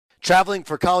Traveling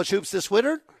for college hoops this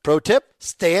winter? Pro tip,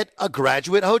 stay at a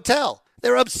graduate hotel.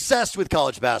 They're obsessed with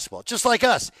college basketball, just like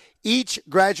us. Each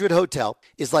graduate hotel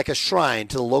is like a shrine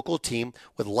to the local team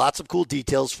with lots of cool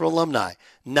details for alumni.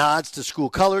 Nods to school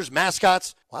colors,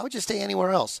 mascots. Why would you stay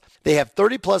anywhere else? They have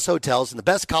 30-plus hotels in the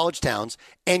best college towns.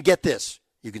 And get this,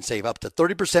 you can save up to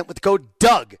 30% with the code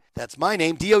DOUG. That's my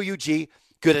name, D-O-U-G.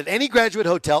 Good at any graduate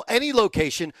hotel, any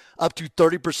location, up to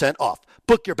 30% off.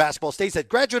 Book your basketball stays at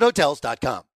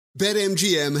graduatehotels.com.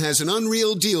 BetMGM has an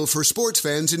unreal deal for sports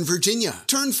fans in Virginia.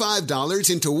 Turn $5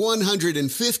 into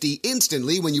 $150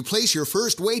 instantly when you place your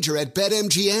first wager at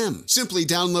BetMGM. Simply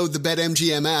download the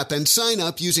BetMGM app and sign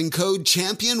up using code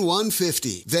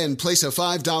CHAMPION150. Then place a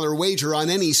 $5 wager on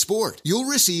any sport. You'll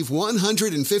receive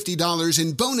 $150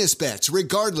 in bonus bets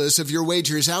regardless of your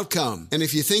wager's outcome. And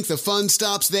if you think the fun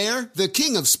stops there, the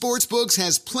King of Sportsbooks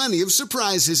has plenty of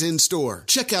surprises in store.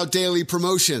 Check out daily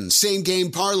promotions,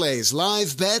 same-game parlays,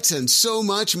 live bets, and so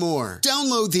much more.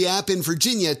 Download the app in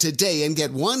Virginia today and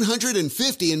get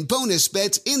 $150 in bonus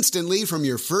bets instantly from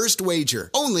your first wager.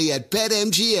 Only at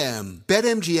BetMGM.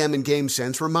 BetMGM and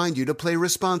GameSense remind you to play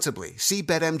responsibly. See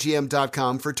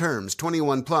BetMGM.com for terms.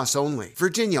 21 plus only.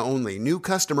 Virginia only. New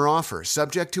customer offer.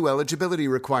 Subject to eligibility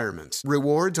requirements.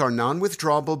 Rewards are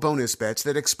non-withdrawable bonus bets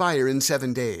that expire in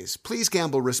 7 days. Please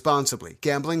gamble responsibly.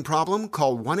 Gambling problem?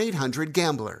 Call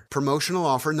 1-800-GAMBLER. Promotional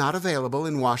offer not available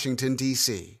in Washington,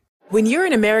 D.C. When you're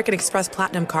an American Express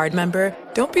Platinum card member,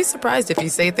 don't be surprised if you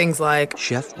say things like,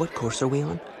 "Chef, what course are we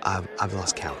on? I've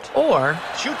lost count." Or,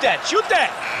 "Shoot that, shoot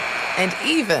that!" And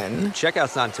even,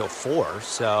 "Checkout's not until 4,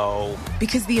 so..."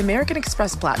 Because the American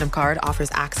Express Platinum Card offers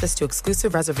access to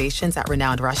exclusive reservations at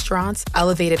renowned restaurants,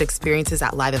 elevated experiences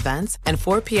at live events, and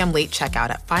 4 p.m. late checkout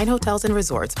at fine hotels and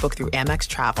resorts booked through Amex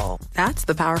Travel. That's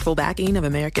the powerful backing of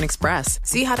American Express.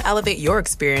 See how to elevate your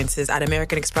experiences at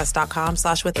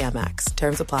americanexpress.com/withAmex.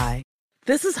 Terms apply.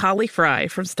 This is Holly Fry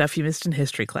from Stuff You Missed in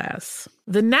History Class.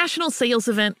 The national sales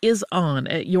event is on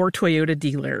at your Toyota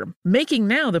dealer, making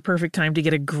now the perfect time to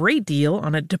get a great deal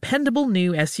on a dependable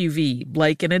new SUV,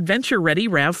 like an adventure-ready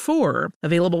RAV4.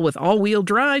 Available with all-wheel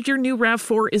drive, your new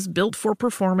RAV4 is built for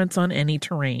performance on any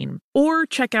terrain. Or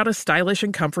check out a stylish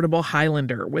and comfortable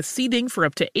Highlander with seating for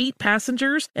up to 8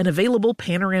 passengers and available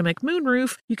panoramic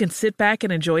moonroof. You can sit back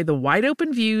and enjoy the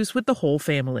wide-open views with the whole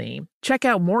family. Check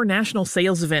out more national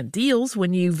sales event deals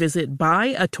when you visit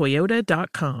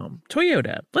buyatoyota.com.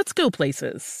 Toyota, let's go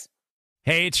places.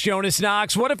 Hey, it's Jonas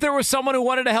Knox. What if there was someone who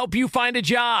wanted to help you find a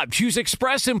job? Choose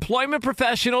Express Employment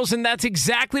Professionals, and that's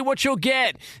exactly what you'll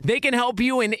get. They can help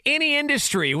you in any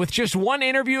industry. With just one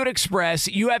interview at Express,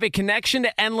 you have a connection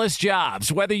to endless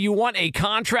jobs. Whether you want a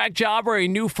contract job or a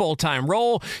new full-time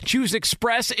role, choose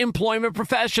Express Employment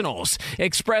Professionals.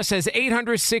 Express has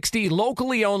 860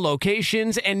 locally owned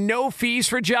locations and no fees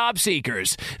for job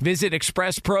seekers. Visit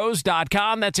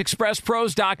expresspros.com. That's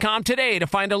expresspros.com today to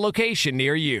find a location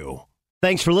near you.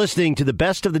 Thanks for listening to the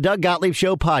Best of the Doug Gottlieb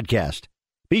Show podcast.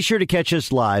 Be sure to catch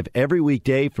us live every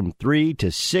weekday from 3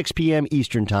 to 6 p.m.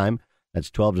 Eastern Time. That's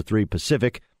 12 to 3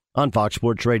 Pacific on Fox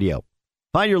Sports Radio.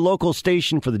 Find your local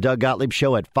station for the Doug Gottlieb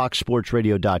Show at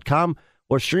foxsportsradio.com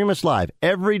or stream us live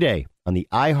every day on the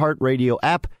iHeartRadio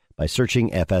app by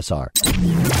searching FSR.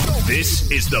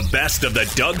 This is the Best of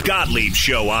the Doug Gottlieb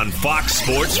Show on Fox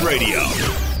Sports Radio.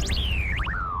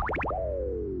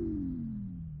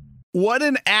 What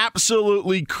an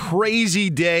absolutely crazy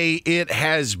day it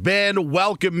has been.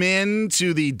 Welcome in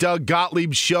to the Doug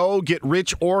Gottlieb Show. Get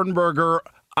Rich Ohrnberger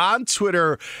on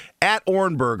Twitter at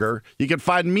Ohrnberger. You can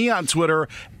find me on Twitter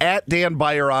at Dan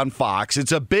Beyer on Fox.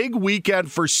 It's a big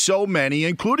weekend for so many,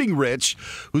 including Rich,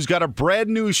 who's got a brand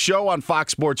new show on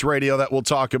Fox Sports Radio that we'll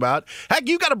talk about. Heck,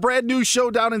 you got a brand new show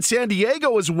down in San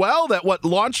Diego as well that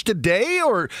launched today,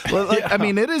 or I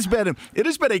mean, it has been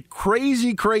a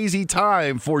crazy, crazy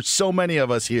time for so many of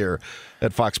us here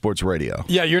at Fox Sports Radio.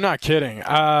 Yeah, you're not kidding.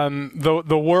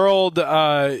 The world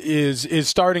is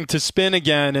starting to spin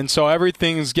again, and so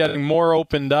everything's getting more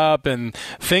opened up, and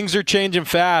things are changing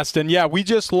fast. And yeah, we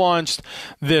just launched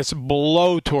this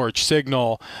blowtorch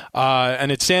signal, and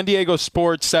it's San Diego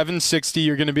Sports 760.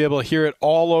 You're going to be able to hear it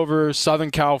all over Southern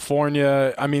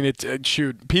California. I mean,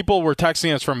 shoot, people were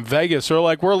texting us from Vegas. They're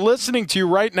like, we're listening to you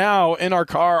right now in our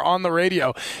car on the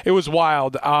radio. It was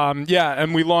wild. Yeah,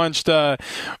 and we launched.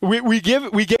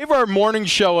 We gave our morning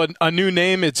show a new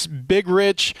name. It's Big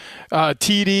Rich,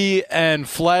 TD, and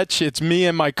Fletch. It's me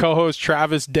and my co-host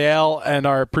Travis Dale and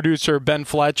our producer producer Ben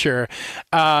Fletcher,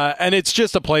 and it's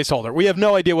just a placeholder. We have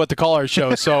no idea what to call our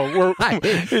show, so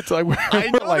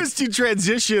I noticed you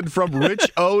transitioned from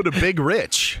Rich O to Big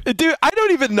Rich. Dude, I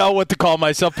don't even know what to call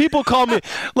myself. People call me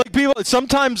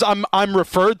sometimes I'm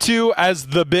referred to as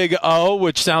the Big O,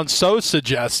 which sounds so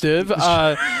suggestive.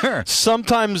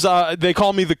 Sometimes they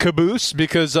call me the Caboose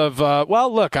because of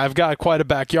look, I've got quite a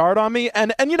backyard on me,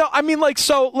 and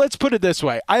so let's put it this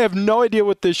way. I have no idea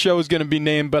what this show is going to be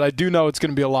named, but I do know it's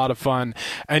going to be a lot of fun.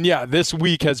 And yeah, this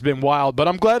week has been wild, but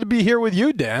I'm glad to be here with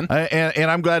you, Dan.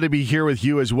 And I'm glad to be here with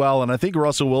you as well. And I think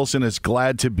Russell Wilson is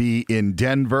glad to be in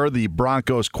Denver, the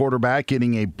Broncos quarterback,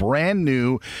 getting a brand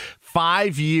new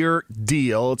 5-year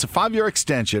deal. It's a 5-year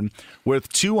extension with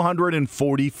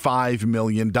 $245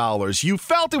 million. You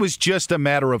felt it was just a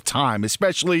matter of time,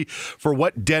 especially for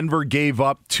what Denver gave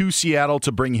up to Seattle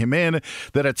to bring him in,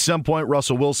 that at some point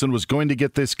Russell Wilson was going to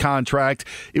get this contract.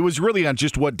 It was really on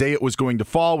just what day it was going to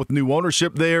fall with new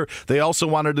ownership there. They also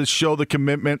wanted to show the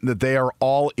commitment that they are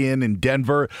all in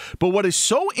Denver. But what is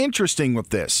so interesting with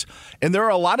this, and there are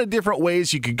a lot of different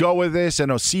ways you could go with this. I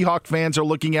know Seahawk fans are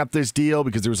looking at this deal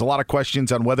because there was a lot of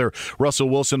questions on whether Russell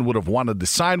Wilson would have wanted to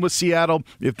sign with Seattle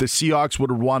if the Seahawks would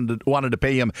have wanted to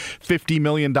pay him $50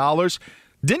 million.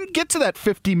 Didn't get to that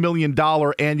 $50 million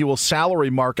annual salary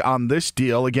mark on this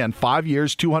deal. Again, 5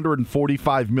 years,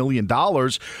 $245 million.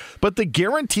 But the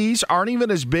guarantees aren't even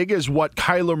as big as what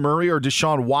Kyler Murray or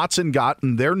Deshaun Watson got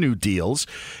in their new deals.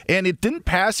 And it didn't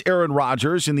pass Aaron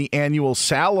Rodgers in the annual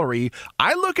salary.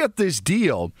 I look at this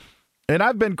deal, and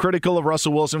I've been critical of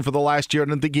Russell Wilson for the last year. I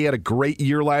didn't think he had a great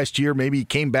year last year. Maybe he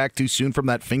came back too soon from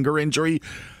that finger injury.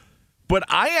 But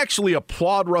I actually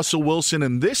applaud Russell Wilson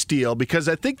in this deal because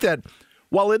I think that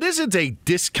while it isn't a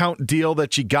discount deal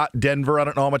that you got Denver, I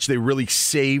don't know how much they really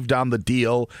saved on the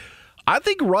deal. I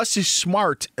think Russ is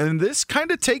smart, and this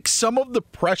kind of takes some of the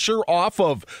pressure off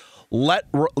of let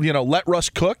Russ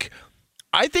cook.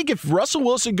 I think if Russell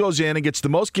Wilson goes in and gets the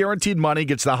most guaranteed money,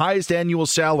 gets the highest annual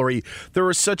salary, there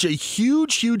is such a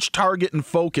huge, huge target and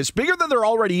focus, bigger than there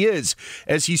already is,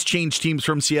 as he's changed teams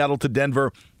from Seattle to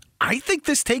Denver. I think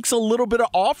this takes a little bit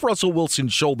off Russell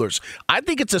Wilson's shoulders. I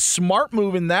think it's a smart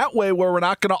move in that way where we're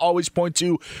not going to always point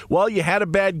to, well, you had a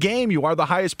bad game. You are the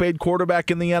highest paid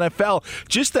quarterback in the NFL.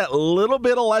 Just that little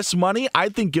bit of less money, I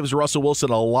think, gives Russell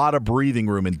Wilson a lot of breathing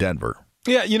room in Denver.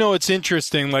 Yeah, it's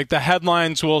interesting. Like the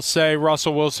headlines will say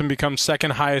Russell Wilson becomes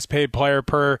second highest paid player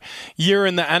per year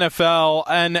in the NFL,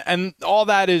 and all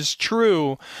that is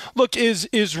true. Look, is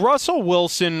Russell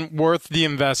Wilson worth the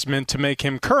investment to make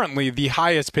him currently the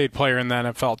highest paid player in the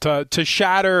NFL, to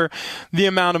shatter the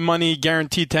amount of money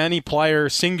guaranteed to any player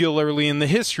singularly in the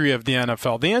history of the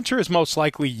NFL? The answer is most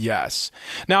likely yes.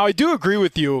 Now, I do agree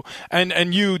with you,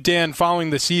 and you, Dan, following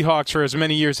the Seahawks for as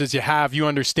many years as you have, you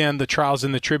understand the trials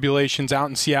and the tribulations out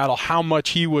in Seattle, how much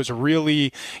he was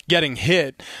really getting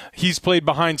hit. He's played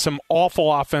behind some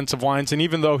awful offensive lines, and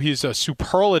even though he's a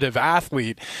superlative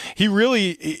athlete, he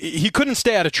couldn't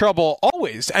stay out of trouble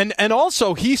always. And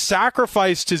also he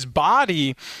sacrificed his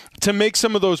body to make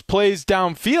some of those plays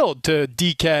downfield to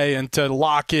DK and to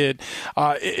Lockett,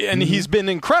 and he's been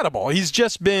incredible. He's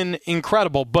just been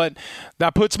incredible, but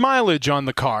that puts mileage on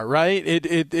the car, right?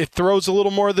 It throws a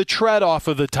little more of the tread off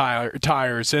of the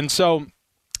tires, and so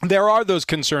there are those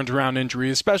concerns around injury,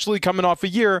 especially coming off a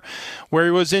year where he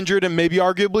was injured and maybe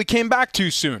arguably came back too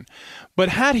soon. But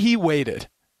had he waited,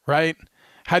 right?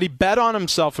 Had he bet on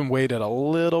himself and waited a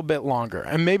little bit longer,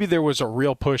 and maybe there was a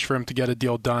real push for him to get a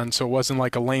deal done, so it wasn't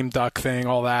like a lame duck thing,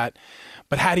 all that.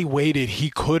 But had he waited, he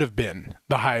could have been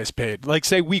the highest paid. Like,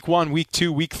 say, week 1, week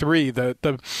 2, week 3,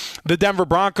 the Denver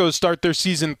Broncos start their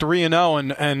season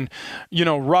 3-0, and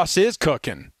Russ is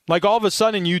cooking. Like, all of a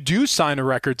sudden, you do sign a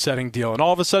record-setting deal, and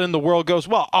all of a sudden the world goes,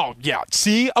 well, oh, yeah,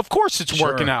 see, of course it's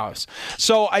working out.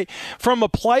 So, from a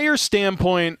player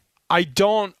standpoint, I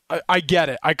get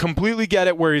it. I completely get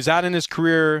it where he's at in his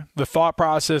career, the thought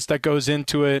process that goes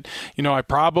into it. I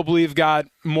probably have got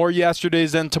more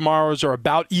yesterdays than tomorrows, or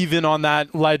about even on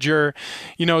that ledger.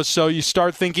 So you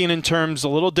start thinking in terms a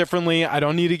little differently. I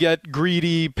don't need to get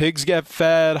greedy. Pigs get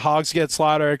fed, hogs get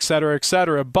slaughtered, et cetera, et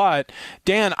cetera. But,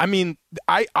 Dan,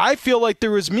 I feel like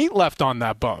there was meat left on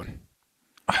that bone.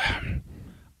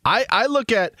 I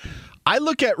look at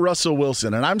Russell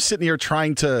Wilson, and I'm sitting here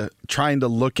trying to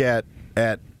look at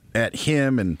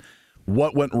him and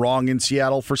what went wrong in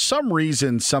Seattle. For some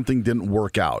reason, something didn't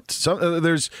work out. So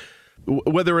there's,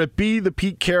 whether it be the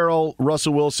Pete Carroll,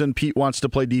 Russell Wilson, Pete wants to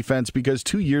play defense, because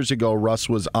 2 years ago Russ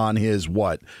was on his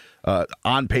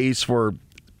on pace for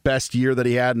best year that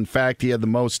he had. In fact, he had the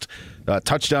most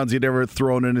touchdowns he'd ever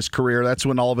thrown in his career. That's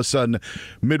when all of a sudden,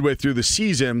 midway through the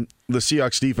season, the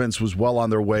Seahawks defense was well on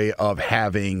their way of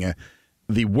having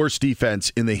the worst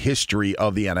defense in the history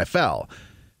of the NFL.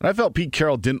 And I felt Pete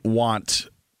Carroll didn't want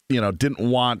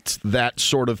that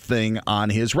sort of thing on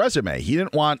his resume. He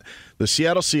didn't want the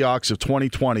Seattle Seahawks of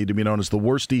 2020 to be known as the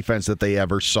worst defense that they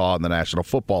ever saw in the National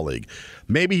Football League.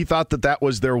 Maybe he thought that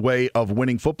was their way of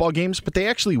winning football games, but they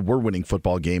actually were winning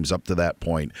football games up to that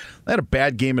point. They had a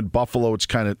bad game in Buffalo. It's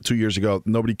kind of 2 years ago.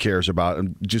 Nobody cares about.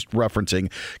 I'm just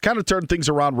referencing. Kind of turned things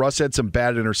around. Russ had some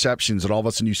bad interceptions, and all of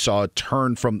a sudden you saw a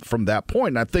turn from that point.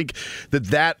 And I think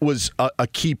that was a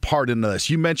key part in this.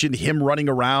 You mentioned him running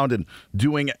around and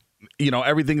doing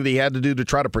everything that he had to do to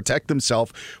try to protect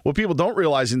himself. What people don't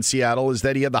realize in Seattle is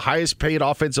that he had the highest paid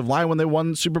offensive line when they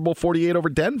won Super Bowl 48 over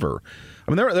Denver.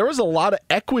 I mean, there was a lot of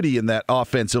equity in that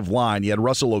offensive line. You had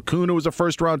Russell Okung, who was a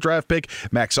first-round draft pick.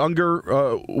 Max Unger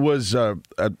was a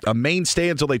mainstay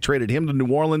until they traded him to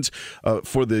New Orleans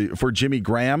for Jimmy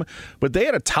Graham. But they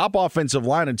had a top offensive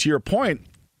line, and to your point,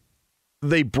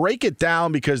 they break it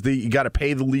down because you got to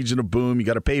pay the Legion of Boom, you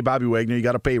got to pay Bobby Wagner, you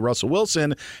got to pay Russell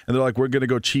Wilson, and they're like, we're going to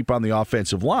go cheap on the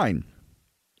offensive line.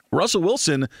 Russell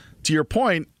Wilson, to your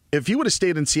point, if he would have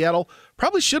stayed in Seattle,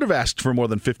 probably should have asked for more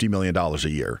than $50 million a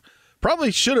year.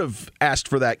 Probably should have asked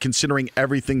for that considering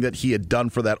everything that he had done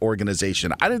for that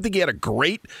organization. I didn't think he had a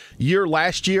great year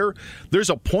last year. There's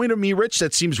a point of me, Rich,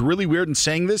 that seems really weird in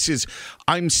saying this is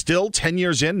I'm still 10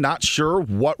 years in, not sure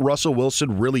what Russell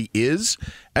Wilson really is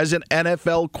as an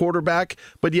NFL quarterback.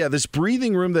 But yeah, this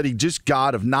breathing room that he just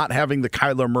got of not having the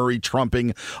Kyler Murray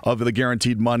trumping of the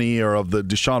guaranteed money or of the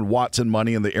Deshaun Watson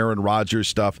money and the Aaron Rodgers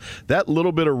stuff, that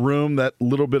little bit of room, that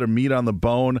little bit of meat on the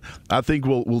bone, I think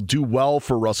will do well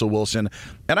for Russell Wilson.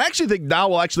 And I actually think now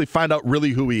we'll actually find out really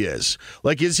who he is.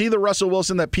 Like, is he the Russell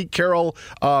Wilson that Pete Carroll,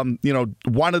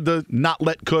 wanted to not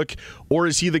let cook, or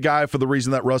is he the guy for the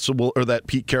reason that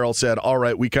Pete Carroll said, all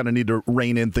right, we kind of need to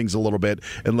rein in things a little bit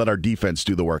and let our defense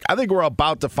do the work? I think we're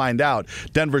about to find out.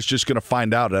 Denver's just going to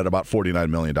find out at about $49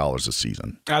 million a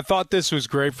season. I thought this was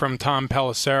great from Tom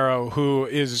Pelissero, who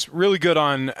is really good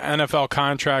on NFL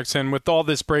contracts. And with all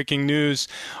this breaking news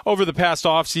over the past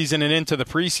offseason and into the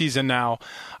preseason now,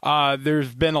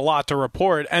 there's been a lot to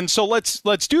report. And so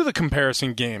let's do the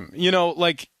comparison game.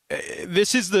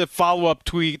 This is the follow-up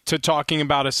tweet to talking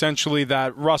about essentially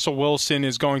that Russell Wilson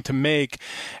is going to make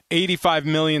 $85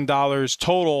 million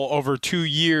total over 2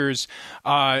 years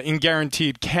in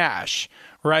guaranteed cash,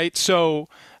 right? So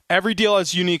every deal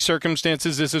has unique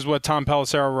circumstances. This is what Tom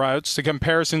Pelissero writes. The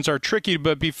comparisons are tricky, but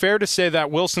it'd be fair to say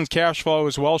that Wilson's cash flow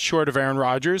is well short of Aaron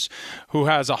Rodgers, who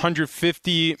has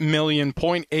 $150.8 million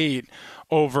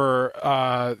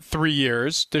over 3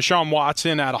 years. Deshaun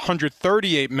Watson at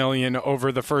 $138 million over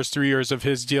the first 3 years of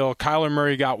his deal. Kyler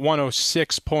Murray got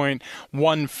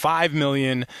 $106.15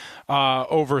 million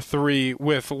over 3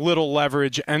 with little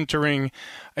leverage, entering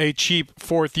a cheap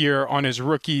fourth year on his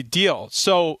rookie deal.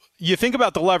 So you think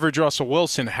about the leverage Russell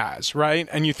Wilson has, right?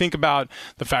 And you think about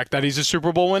the fact that he's a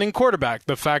Super Bowl winning quarterback,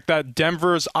 the fact that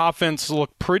Denver's offense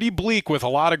looked pretty bleak with a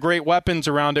lot of great weapons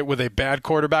around it with a bad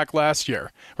quarterback last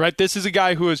year, right? This is a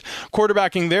guy who is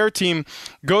quarterbacking their team,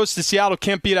 goes to Seattle,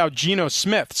 can't beat out Geno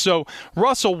Smith. So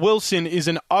Russell Wilson is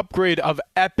an upgrade of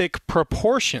epic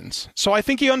proportions. So I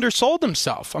think he undersold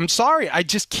himself. I'm sorry. I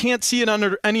just can't see it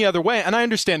under any other way. And I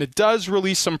understand it does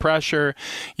release some pressure.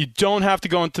 You don't have to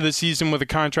go into the season with a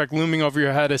contract looming over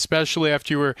your head, especially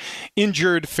after you were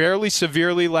injured fairly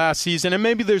severely last season. And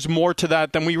maybe there's more to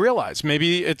that than we realize.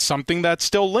 Maybe it's something that's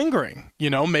still lingering.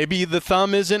 Maybe the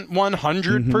thumb isn't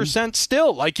 100%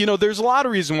 still. There's a lot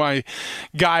of reason why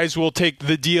guys will take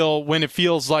the deal when it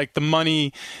feels like the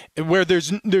money, where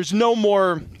there's no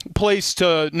more place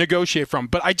to negotiate from.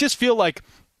 But I just feel like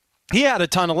he had a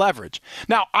ton of leverage.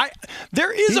 Now,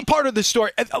 there is a part of the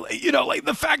story, like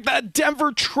the fact that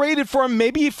Denver traded for him.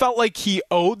 Maybe he felt like he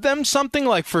owed them something,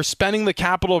 like for spending the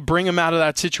capital to bring him out of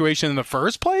that situation in the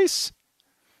first place.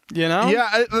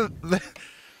 Yeah,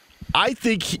 I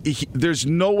think there's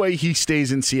no way he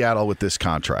stays in Seattle with this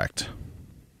contract.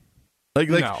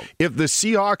 No. If the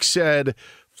Seahawks said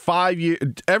 5 years,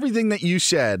 everything that you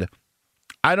said,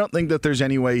 I don't think that there's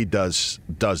any way he does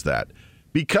that.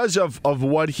 Because of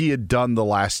what he had done the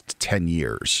last 10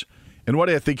 years and what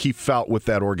I think he felt with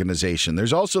that organization.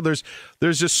 There's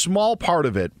a small part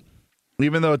of it,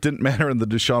 even though it didn't matter in the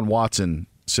Deshaun Watson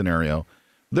scenario,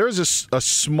 there's a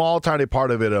small, tiny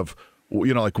part of it of,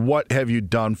 what have you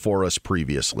done for us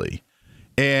previously?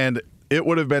 And it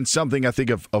would have been something, I think,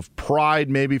 of pride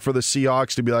maybe for the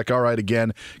Seahawks to be like, all right,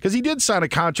 again, because he did sign a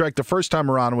contract the first time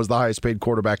around and was the highest paid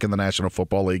quarterback in the National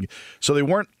Football League. So they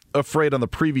weren't afraid on the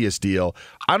previous deal.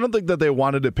 I don't think that they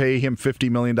wanted to pay him $50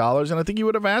 million, and I think he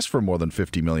would have asked for more than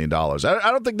 $50 million.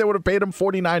 I don't think they would have paid him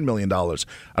 $49 million.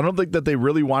 I don't think that they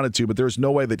really wanted to, but there's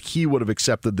no way that he would have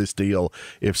accepted this deal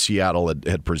if Seattle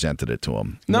had presented it to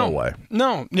him. No way.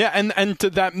 No. Yeah, and to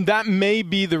that may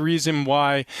be the reason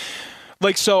why.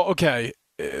 Okay.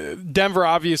 Denver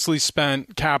obviously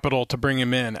spent capital to bring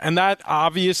him in, and that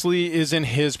obviously isn't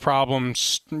his problem,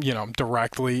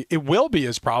 directly. It will be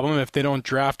his problem if they don't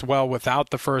draft well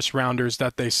without the first rounders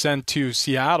that they sent to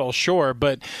Seattle, sure,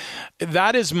 but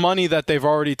that is money that they've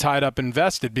already tied up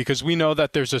invested, because we know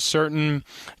that there's a certain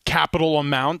capital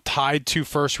amount tied to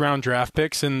first round draft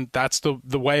picks, and that's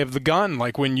the way of the gun.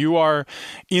 Like when you are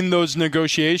in those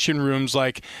negotiation rooms,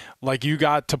 like you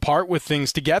got to part with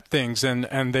things to get things,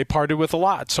 and they parted with a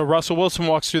lot. So Russell Wilson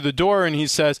walks through the door and he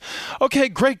says, okay,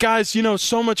 great guys,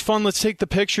 so much fun. Let's take the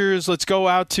pictures. Let's go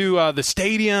out to the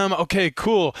stadium. Okay,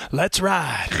 cool. Let's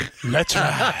ride. Let's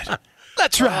ride.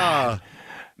 Let's ride.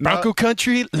 Bronco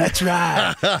country, let's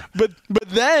ride. But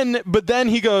then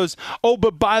he goes, oh,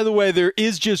 but by the way, there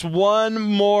is just one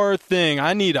more thing.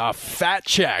 I need a fat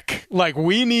check. Like,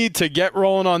 we need to get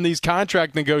rolling on these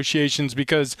contract negotiations,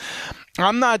 because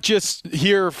I'm not just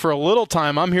here for a little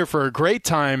time. I'm here for a great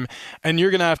time, and you're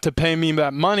going to have to pay me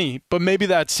that money. But maybe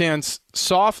that stance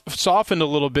softened a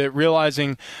little bit,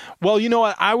 realizing, well, you know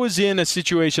what? I was in a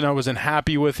situation I wasn't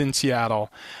happy with in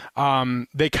Seattle.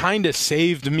 They kind of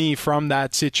saved me from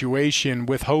that situation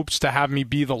with hopes to have me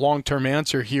be the long-term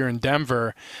answer here in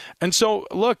Denver. And so,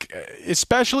 look,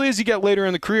 especially as you get later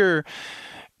in the career,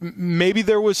 maybe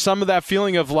there was some of that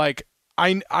feeling of like,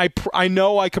 I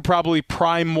know I could probably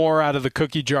pry more out of the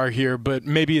cookie jar here, but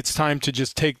maybe it's time to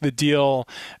just take the deal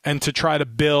and to try to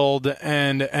build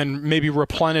and maybe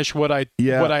replenish what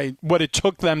it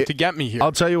took them to get me here.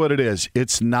 I'll tell you what it is.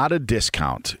 It's not a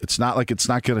discount. It's not going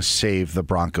to save the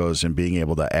Broncos in being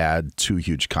able to add 2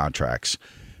 huge contracts,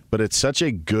 but it's such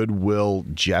a goodwill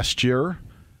gesture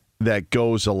that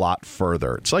goes a lot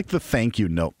further. It's like the thank you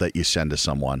note that you send to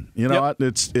someone. You know what?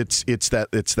 It's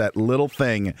that little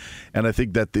thing, and I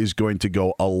think that is going to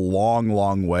go a long,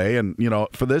 long way. And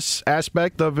for this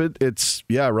aspect of it,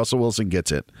 Russell Wilson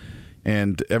gets it,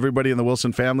 and everybody in the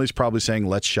Wilson family is probably saying,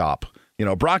 "Let's shop."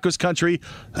 Broncos country,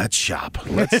 let's shop.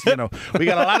 We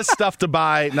got a lot of stuff to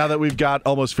buy now that we've got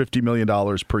almost $50 million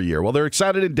per year. Well, they're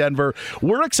excited in Denver.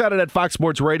 We're excited at Fox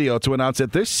Sports Radio to announce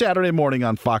that this Saturday morning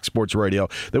on Fox Sports Radio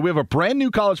that we have a brand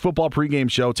new college football pregame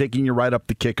show taking you right up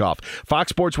to kickoff. Fox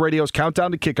Sports Radio's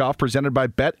Countdown to Kickoff, presented by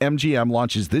BetMGM,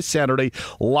 launches this Saturday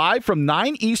live from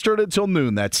 9 Eastern until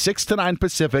noon. That's 6 to 9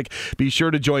 Pacific. Be sure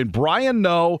to join Brian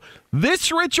Noe,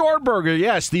 this Rich Ornberger,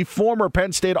 yes, the former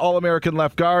Penn State All-American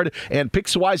left guard, and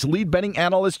Pickswise lead betting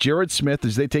analyst Jared Smith,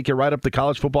 as they take you right up to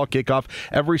college football kickoff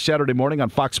every Saturday morning on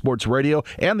Fox Sports Radio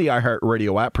and the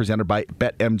iHeartRadio app, presented by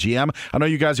BetMGM. I know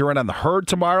you guys are in on the herd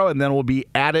tomorrow, and then we'll be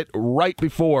at it right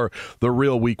before the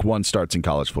real Week 1 starts in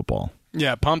college football.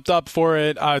 Yeah, pumped up for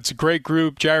it. It's a great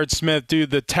group. Jared Smith,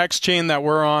 dude, the text chain that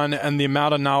we're on and the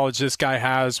amount of knowledge this guy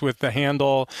has with the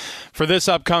handle for this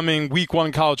upcoming Week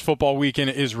 1 college football weekend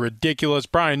is ridiculous.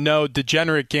 Brian Noe,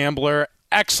 degenerate gambler,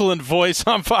 excellent voice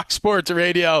on Fox Sports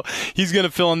Radio. He's going to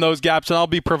fill in those gaps, and I'll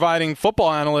be providing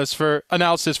football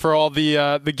analysis for all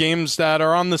the games that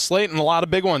are on the slate, and a lot of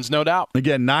big ones, no doubt.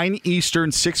 Again, 9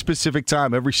 Eastern, 6 Pacific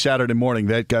time every Saturday morning.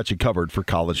 That got you covered for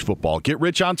college football. Get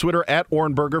Rich on Twitter at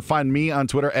Ornberger. Find me on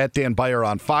Twitter at Dan Beyer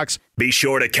on Fox. Be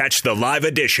sure to catch the live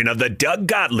edition of the Doug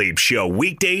Gottlieb Show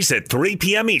weekdays at 3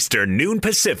 p.m. Eastern, noon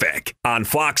Pacific on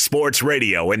Fox Sports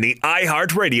Radio and the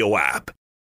iHeartRadio app.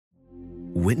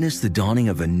 Witness the dawning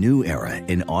of a new era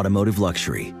in automotive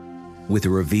luxury with a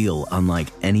reveal unlike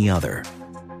any other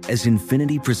as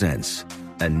Infiniti presents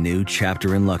a new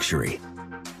chapter in luxury,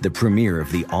 the premiere of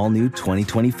the all-new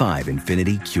 2025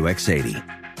 Infiniti QX80.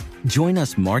 Join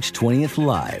us March 20th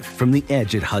live from the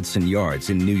Edge at Hudson Yards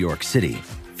in New York City,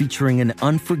 featuring an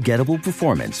unforgettable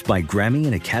performance by Grammy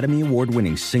and Academy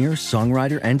Award-winning singer,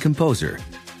 songwriter, and composer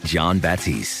Jon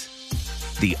Batiste.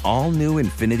 The all-new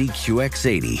Infiniti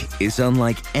QX80 is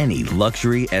unlike any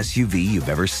luxury SUV you've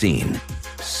ever seen.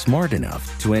 Smart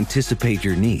enough to anticipate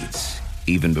your needs,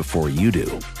 even before you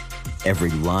do. Every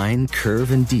line,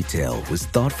 curve, and detail was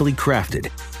thoughtfully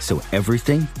crafted, so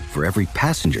everything for every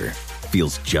passenger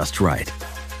feels just right.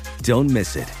 Don't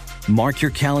miss it. Mark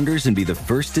your calendars and be the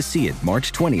first to see it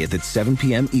March 20th at 7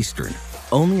 p.m. Eastern,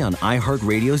 only on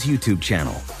iHeartRadio's YouTube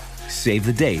channel. Save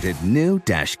the date at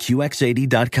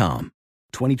new-QX80.com.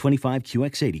 2025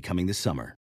 QX80 coming this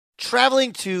summer.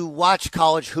 Traveling to watch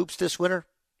college hoops this winter?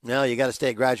 No, you got to stay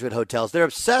at Graduate Hotels. They're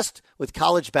obsessed with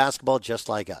college basketball just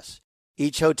like us.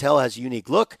 Each hotel has a unique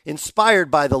look, inspired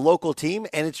by the local team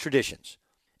and its traditions.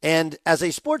 And as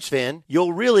a sports fan,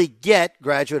 you'll really get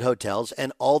Graduate Hotels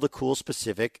and all the cool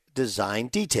specific design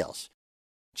details.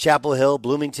 Chapel Hill,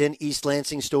 Bloomington, East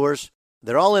Lansing stores,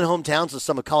 they're all in hometowns of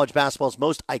some of college basketball's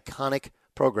most iconic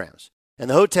programs. And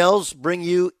the hotels bring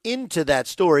you into that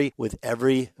story with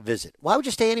every visit. Why would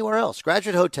you stay anywhere else?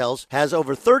 Graduate Hotels has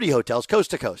over 30 hotels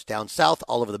coast to coast, down south,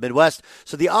 all over the Midwest.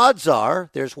 So the odds are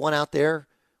there's one out there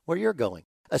where you're going,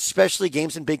 especially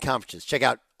games and big conferences. Check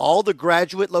out all the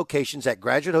Graduate locations at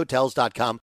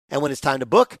graduatehotels.com. And when it's time to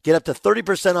book, get up to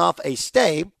 30% off a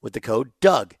stay with the code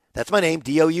DOUG. That's my name,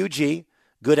 D-O-U-G.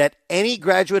 Good at any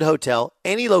Graduate hotel,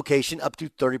 any location, up to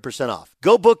 30% off.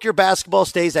 Go book your basketball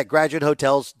stays at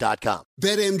graduatehotels.com.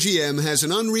 BetMGM has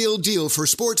an unreal deal for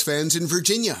sports fans in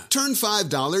Virginia. Turn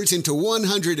 $5 into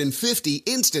 $150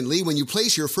 instantly when you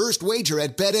place your first wager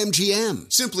at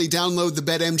BetMGM. Simply download the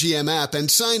BetMGM app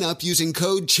and sign up using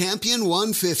code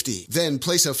Champion150. Then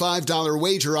place a $5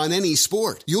 wager on any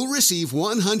sport. You'll receive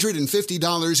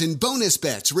 $150 in bonus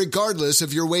bets regardless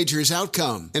of your wager's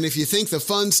outcome. And if you think the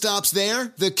fun stops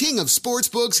there, the king of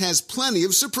sportsbooks has plenty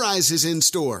of surprises in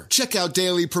store. Check out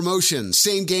daily promotions,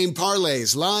 same-game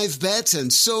parlays, live bets,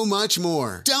 and so much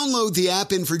more. Download the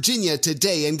app in Virginia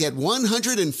today and get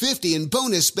 $150 in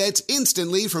bonus bets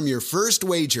instantly from your first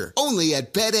wager. Only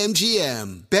at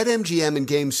BetMGM. BetMGM and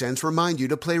GameSense remind you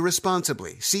to play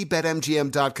responsibly. See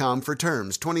BetMGM.com for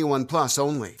terms. 21 plus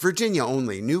only. Virginia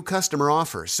only. New customer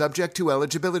offer. Subject to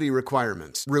eligibility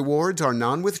requirements. Rewards are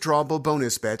non-withdrawable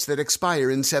bonus bets that expire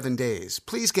in 7 days.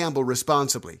 Please gamble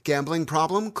responsibly. Gambling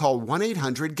problem? Call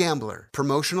 1-800-GAMBLER.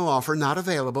 Promotional offer not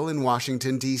available in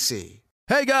Washington, D.C.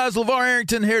 Hey guys, LeVar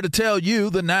Arrington here to tell you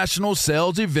the national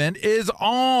sales event is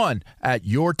on at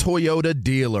your Toyota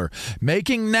dealer,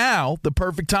 making now the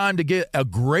perfect time to get a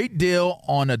great deal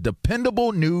on a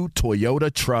dependable new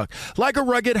Toyota truck, like a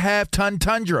rugged half-ton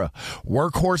Tundra.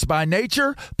 Workhorse by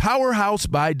nature, powerhouse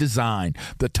by design.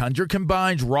 The Tundra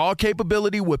combines raw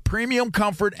capability with premium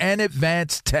comfort and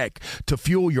advanced tech to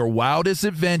fuel your wildest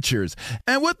adventures.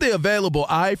 And with the available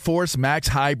iForce Max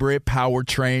hybrid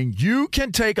powertrain, you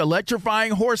can take electrifying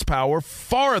horsepower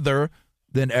farther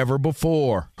than ever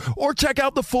before. Or check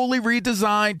out the fully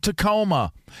redesigned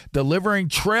Tacoma, delivering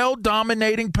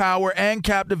trail-dominating power and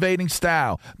captivating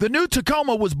style. The new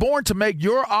Tacoma was born to make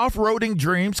your off-roading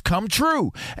dreams come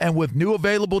true. And with new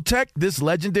available tech, this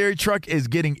legendary truck is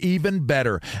getting even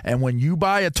better. And when you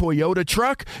buy a Toyota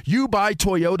truck, you buy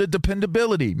Toyota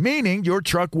dependability, meaning your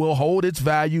truck will hold its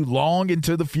value long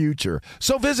into the future.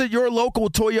 So visit your local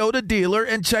Toyota dealer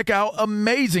and check out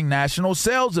amazing national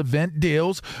sales event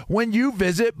deals when you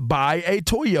visit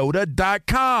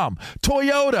buyatoyota.com.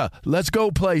 Toyota, let's go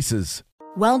places.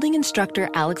 Welding instructor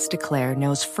Alex DeClaire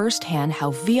knows firsthand how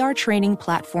VR training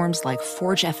platforms like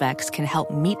ForgeFX can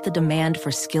help meet the demand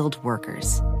for skilled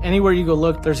workers. Anywhere you go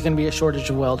look, there's going to be a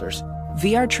shortage of welders.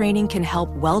 VR training can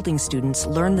help welding students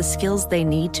learn the skills they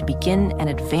need to begin and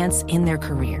advance in their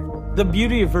career. The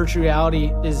beauty of virtual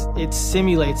reality is it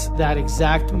simulates that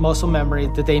exact muscle memory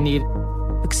that they need.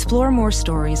 Explore more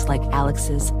stories like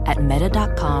Alex's at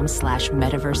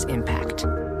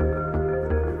meta.com/metaverseimpact.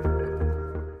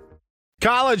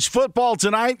 College football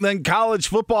tonight, then college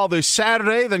football this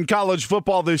Saturday, then college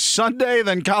football this Sunday,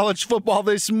 then college football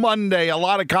this Monday. A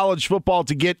lot of college football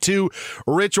to get to.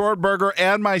 Rich Ortberger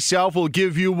and myself will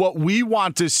give you what we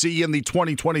want to see in the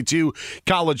 2022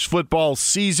 college football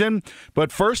season.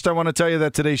 But first, I want to tell you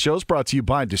that today's show is brought to you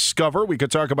by Discover. We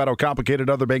could talk about how complicated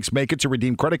other banks make it to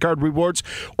redeem credit card rewards,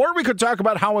 or we could talk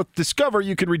about how with Discover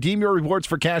you can redeem your rewards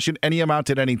for cash in any amount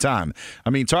at any time.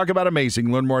 I mean, talk about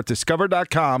amazing. Learn more at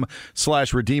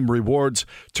discover.com/redeem rewards.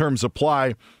 Terms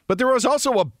apply. But there was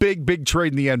also a big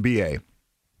trade in the NBA.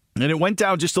 And it went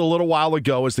down just a little while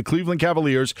ago as the Cleveland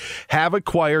Cavaliers have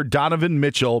acquired Donovan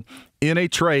Mitchell in a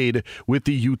trade with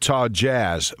the Utah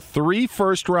Jazz. 3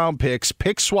 first-round picks,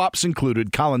 pick swaps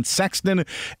included. Colin Sexton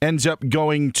ends up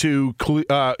going to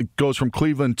goes from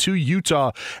Cleveland to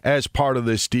Utah as part of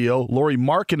this deal. Lauri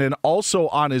Markkanen also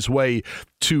on his way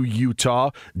to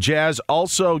Utah. Jazz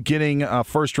also getting a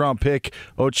first-round pick,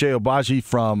 Ochai Agbaji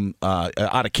from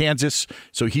out of Kansas.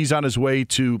 So he's on his way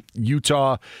to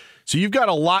Utah. So you've got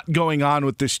a lot going on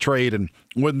with this trade. And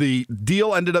when the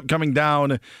deal ended up coming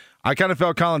down, I kind of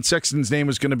felt Colin Sexton's name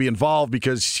was going to be involved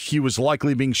because he was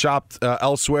likely being shopped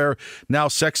elsewhere. Now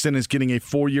Sexton is getting a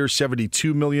 4-year,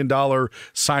 $72 million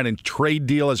sign-and-trade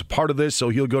deal as a part of this, so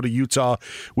he'll go to Utah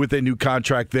with a new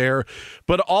contract there.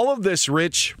 But all of this,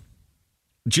 Rich,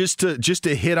 just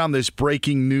to hit on this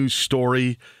breaking news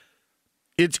story,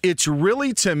 it's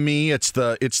really, to me, it's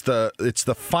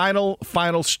the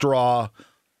final straw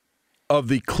of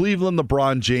the Cleveland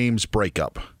LeBron James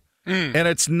breakup. And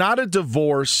it's not a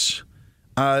divorce.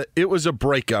 It was a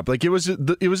breakup. Like it was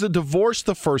a divorce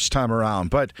the first time around.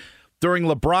 But during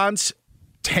LeBron's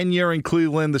tenure in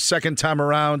Cleveland the second time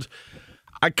around,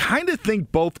 I kind of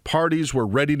think both parties were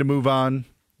ready to move on.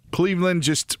 Cleveland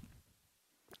just,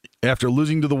 after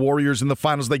losing to the Warriors in the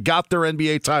finals, they got their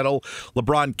NBA title.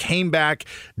 LeBron came back,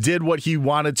 did what he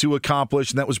wanted to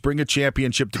accomplish, and that was bring a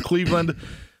championship to Cleveland.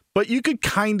 But you could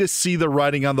kind of see the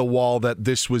writing on the wall that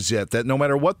this was it, that no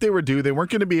matter what they would do, they weren't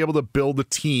going to be able to build a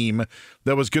team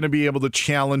that was going to be able to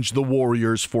challenge the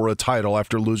Warriors for a title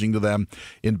after losing to them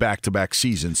in back-to-back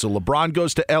seasons. So LeBron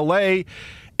goes to L.A.,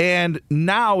 and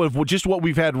now, if just what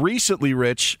we've had recently,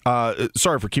 Rich,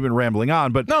 sorry for keeping rambling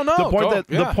on, but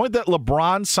the point that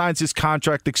LeBron signs his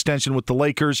contract extension with the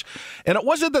Lakers, and it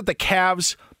wasn't that the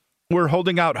Cavs were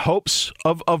holding out hopes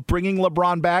of bringing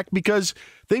LeBron back, because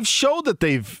they've showed that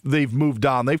they've moved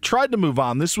on. They've tried to move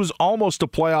on. This was almost a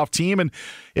playoff team, and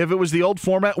if it was the old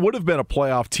format, would have been a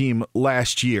playoff team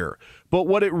last year. But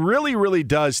what it really, really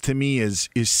does to me is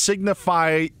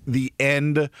signify the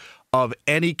end of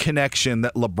any connection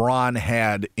that LeBron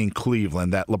had in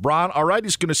Cleveland. That LeBron, all right,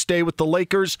 he's going to stay with the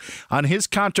Lakers on his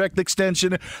contract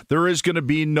extension. There is going to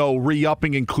be no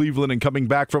re-upping in Cleveland and coming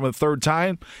back from a third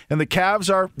time. And the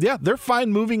Cavs are, they're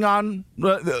fine moving on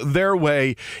their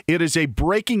way. It is a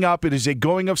breaking up. It is a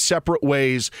going of separate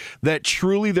ways that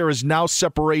truly there is now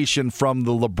separation from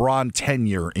the LeBron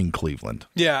tenure in Cleveland.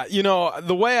 Yeah,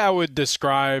 the way I would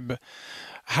describe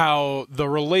how the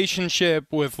relationship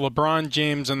with LeBron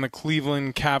James and the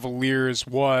Cleveland Cavaliers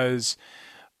was,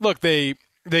 look, they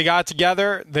got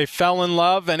together, they fell in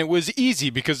love, and it was easy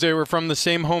because they were from the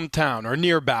same hometown or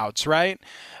nearbouts, right?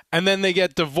 And then they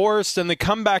get divorced and they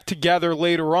come back together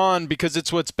later on because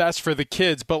it's what's best for the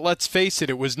kids. But let's face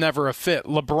it was never a fit.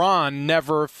 LeBron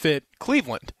never fit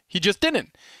Cleveland. He just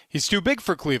didn't. He's too big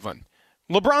for Cleveland.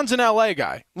 LeBron's an LA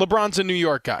guy. LeBron's a New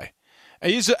York guy.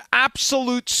 He's an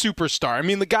absolute superstar. I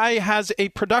mean, the guy has a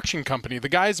production company. The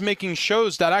guy is making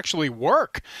shows that actually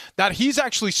work, that he's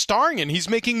actually starring in. He's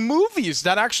making movies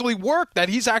that actually work, that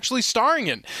he's actually starring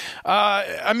in.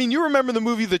 I mean, you remember the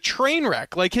movie The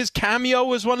Trainwreck. Like, his cameo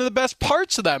was one of the best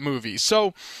parts of that movie.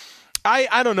 So,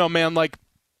 I don't know, man. Like,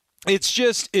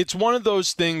 it's one of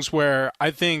those things where I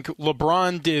think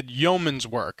LeBron did yeoman's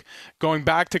work going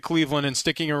back to Cleveland and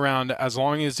sticking around as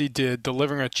long as he did,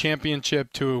 delivering a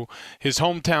championship to his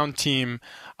hometown team.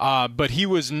 But he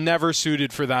was never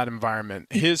suited for that environment.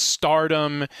 His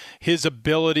stardom, his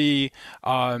ability,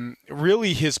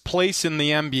 really his place in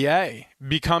the NBA,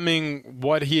 becoming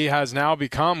what he has now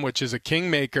become, which is a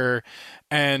kingmaker,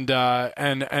 and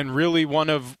really one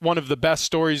of the best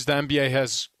stories the NBA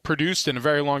has produced in a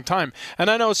very long time. And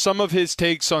I know some of his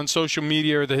takes on social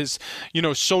media, or his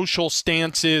social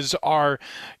stances are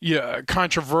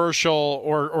controversial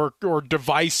or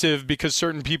divisive because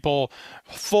certain people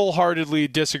full-heartedly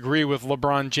disagree with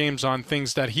LeBron James on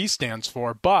things that he stands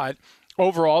for. But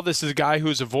overall, this is a guy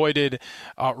who's avoided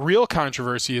real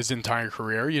controversy his entire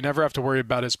career. You never have to worry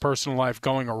about his personal life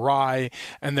going awry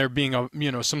and there being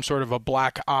some sort of a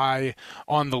black eye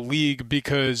on the league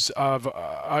because of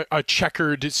a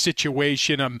checkered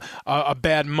situation, a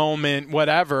bad moment,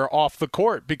 whatever, off the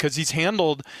court, because he's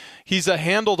handled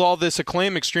all this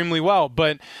acclaim extremely well.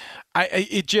 But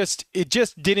it just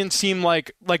didn't seem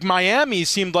like Miami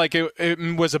seemed like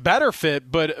it was a better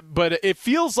fit, but it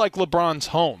feels like LeBron's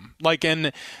home,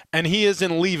 and he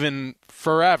isn't leaving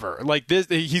forever. Like this,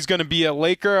 he's going to be a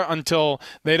Laker until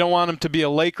they don't want him to be a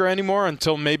Laker anymore,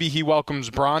 until maybe he welcomes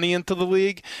Bronny into the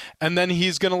league, and then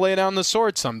he's going to lay down the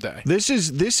sword someday. This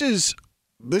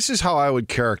is how I would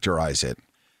characterize it.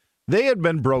 They had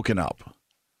been broken up,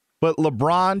 but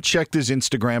LeBron checked his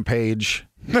Instagram page.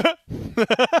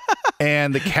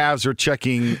 And the Cavs are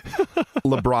checking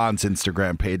LeBron's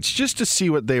Instagram page just to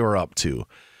see what they were up to,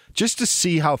 just to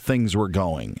see how things were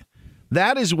going.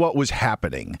 That is what was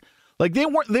happening. Like they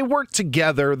weren't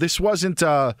together. This wasn't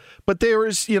but there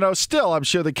was, still I'm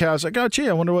sure the Cavs like, oh gee,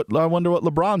 I wonder what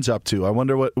LeBron's up to. I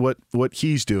wonder what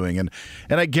he's doing. And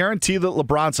I guarantee that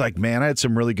LeBron's like, man, I had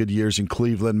some really good years in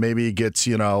Cleveland. Maybe he gets,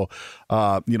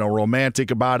 romantic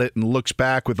about it and looks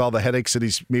back with all the headaches that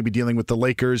he's maybe dealing with the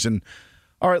Lakers, and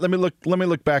all right, let me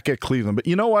look back at Cleveland. But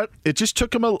you know what? It just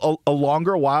took him a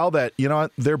longer while that,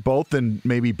 they're both in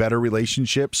maybe better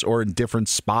relationships or in different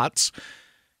spots.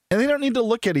 And they don't need to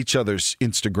look at each other's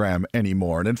Instagram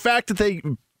anymore. And in fact, they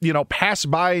pass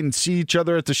by and see each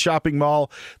other at the shopping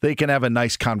mall, they can have a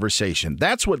nice conversation.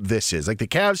 That's what this is. Like the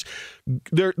Cavs,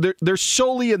 they're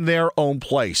solely in their own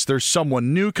place. There's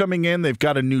someone new coming in. They've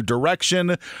got a new direction.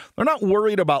 They're not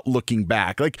worried about looking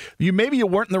back. Like maybe you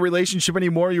weren't in the relationship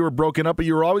anymore. You were broken up, but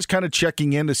you were always kind of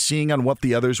checking in to seeing on what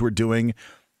the others were doing.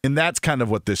 And that's kind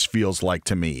of what this feels like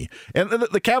to me. And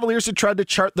the Cavaliers have tried to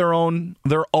chart their own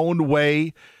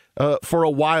way for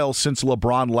a while since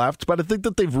LeBron left, but I think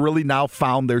that they've really now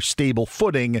found their stable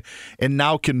footing and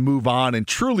now can move on and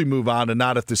truly move on and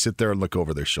not have to sit there and look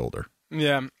over their shoulder.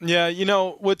 Yeah.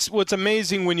 What's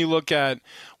amazing when you look at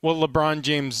what LeBron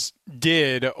James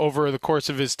did over the course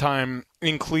of his time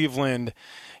in Cleveland.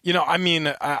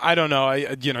 I don't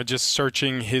know. Just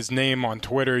searching his name on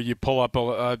Twitter, you pull up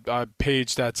a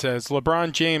page that says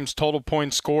LeBron James total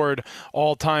points scored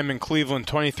all time in Cleveland,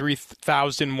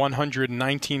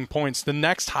 23,119 points. The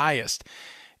next highest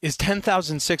is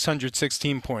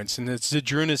 10,616 points, and it's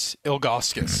Zydrunas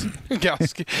Ilgauskas.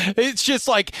 It's just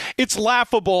like, it's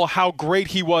laughable how great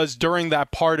he was during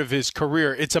that part of his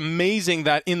career. It's amazing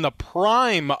that in the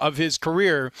prime of his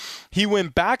career, he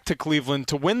went back to Cleveland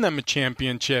to win them a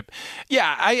championship.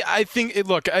 Yeah, I think,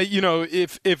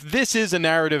 if this is a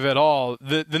narrative at all,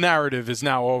 the narrative is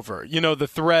now over. The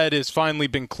thread has finally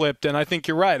been clipped, and I think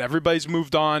you're right. Everybody's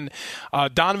moved on.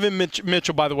 Donovan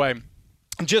Mitchell, by the way,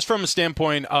 just from a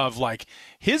standpoint of like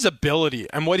his ability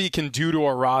and what he can do to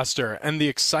a roster and the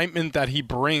excitement that he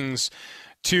brings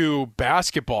to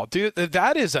basketball, dude,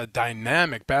 that is a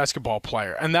dynamic basketball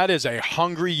player. And that is a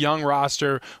hungry young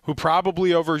roster who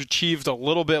probably overachieved a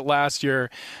little bit last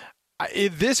year.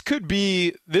 This could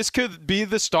be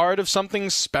the start of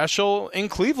something special in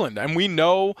Cleveland. And we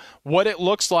know what it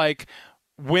looks like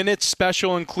when it's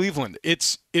special in Cleveland.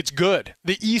 It's good.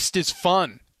 The East is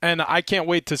fun. And I can't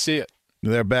wait to see it.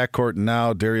 Their backcourt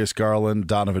now, Darius Garland,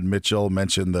 Donovan Mitchell,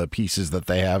 mentioned the pieces that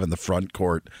they have in the front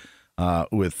court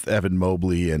with Evan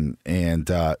Mobley and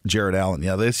Jared Allen.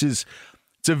 Yeah, it's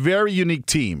a very unique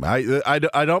team. I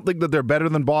don't think that they're better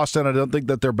than Boston. I don't think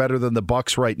that they're better than the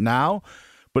Bucks right now.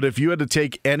 But if you had to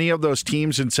take any of those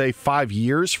teams and say 5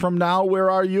 years from now, where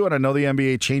are you? And I know the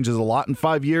NBA changes a lot in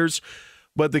 5 years.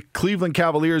 But the Cleveland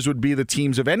Cavaliers would be the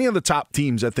teams of any of the top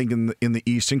teams, I think, in the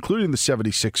East, including the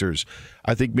 76ers.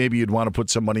 I think maybe you'd want to put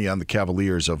some money on the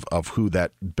Cavaliers of who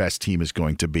that best team is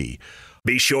going to be.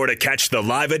 Be sure to catch the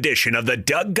live edition of the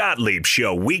Doug Gottlieb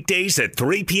Show weekdays at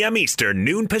 3 p.m. Eastern,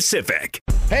 noon Pacific.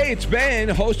 Hey, it's Ben,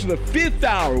 host of the Fifth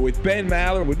Hour with Ben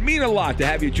Maller. It would mean a lot to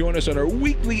have you join us on our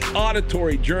weekly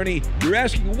auditory journey. You're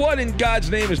asking, what in God's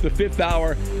name is the Fifth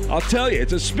Hour? I'll tell you,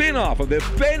 it's a spin-off of the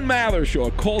Ben Maller Show,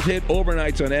 a cult hit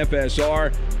overnights on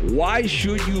FSR. Why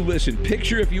should you listen?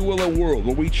 Picture, if you will, a world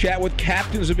where we chat with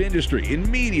captains of industry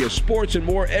in media, sports, and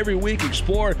more every week.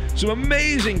 Explore some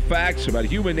amazing facts about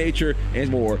human nature and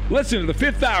more. Listen to the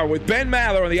Fifth Hour with Ben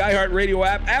Maller on the iHeartRadio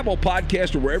app, Apple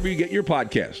Podcast, or wherever you get your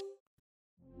podcasts.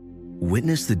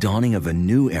 Witness the dawning of a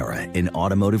new era in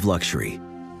automotive luxury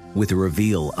with a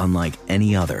reveal unlike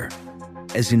any other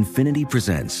as Infiniti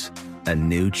presents a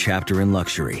new chapter in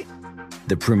luxury,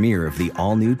 the premiere of the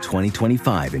all-new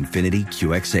 2025 Infiniti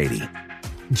QX80.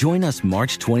 Join us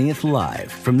March 20th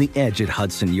live from the Edge at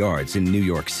Hudson Yards in New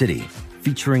York City,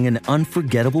 featuring an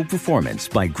unforgettable performance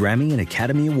by Grammy and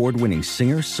Academy Award-winning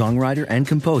singer, songwriter, and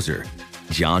composer,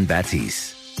 Jon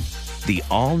Batiste. The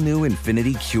all-new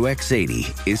Infiniti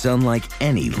QX80 is unlike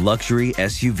any luxury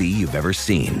SUV you've ever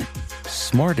seen.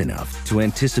 Smart enough to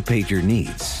anticipate your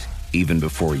needs, even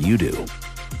before you do.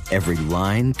 Every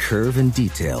line, curve, and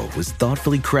detail was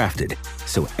thoughtfully crafted,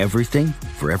 so everything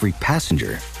for every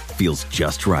passenger feels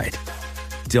just right.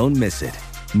 Don't miss it.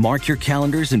 Mark your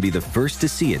calendars and be the first to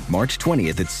see it March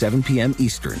 20th at 7 p.m.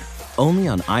 Eastern, only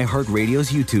on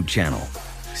iHeartRadio's YouTube channel.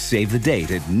 Save the date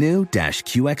at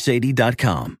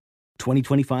new-QX80.com.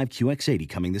 2025 QX80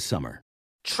 coming this summer.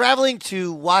 Traveling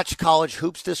to watch college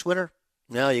hoops this winter?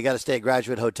 No, you got to stay at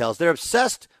Graduate Hotels. They're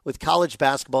obsessed with college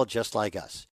basketball just like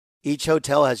us. Each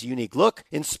hotel has a unique look,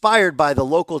 inspired by the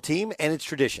local team and its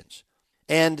traditions.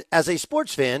 And as a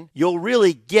sports fan, you'll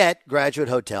really get Graduate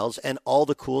Hotels and all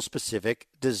the cool specific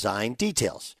design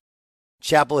details.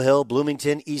 Chapel Hill,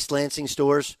 Bloomington, East Lansing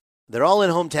stores, they're all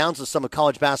in hometowns of some of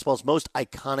college basketball's most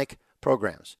iconic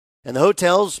programs. And the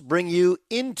hotels bring you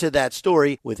into that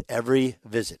story with every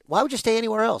visit. Why would you stay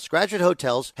anywhere else? Graduate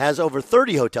Hotels has over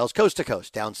 30 hotels coast to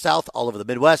coast, down south, all over the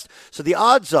Midwest. So the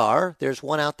odds are there's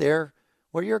one out there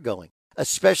where you're going,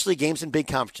 especially games and big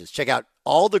conferences. Check out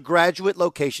all the Graduate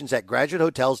locations at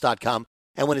graduatehotels.com.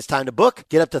 And when it's time to book,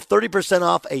 get up to 30%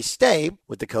 off a stay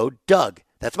with the code DOUG.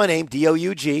 That's my name,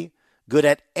 D-O-U-G. Good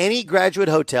at any Graduate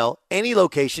Hotel, any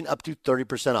location, up to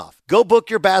 30% off. Go book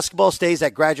your basketball stays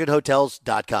at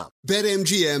graduatehotels.com.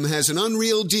 BetMGM has an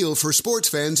unreal deal for sports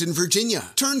fans in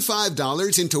Virginia. Turn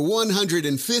 $5 into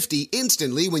 $150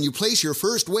 instantly when you place your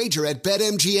first wager at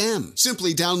BetMGM.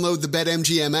 Simply download the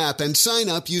BetMGM app and sign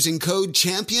up using code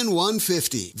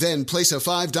Champion150. Then place a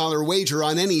 $5 wager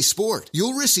on any sport.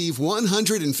 You'll receive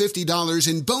 $150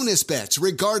 in bonus bets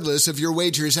regardless of your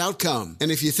wager's outcome.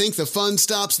 And if you think the fun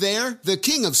stops there, the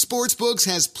king of sportsbooks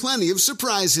has plenty of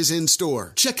surprises in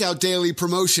store. Check out daily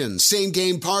promotions,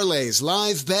 same-game parlays,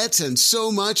 live bets, and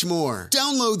so much more.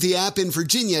 Download the app in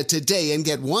Virginia today and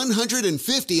get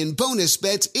 $150 in bonus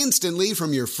bets instantly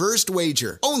from your first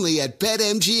wager. Only at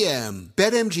BetMGM.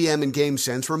 BetMGM and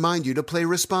GameSense remind you to play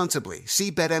responsibly.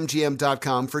 See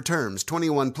BetMGM.com for terms.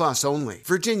 21 plus only.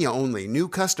 Virginia only. New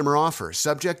customer offer.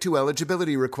 Subject to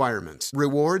eligibility requirements.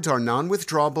 Rewards are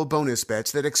non-withdrawable bonus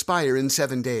bets that expire in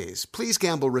 7 days. Please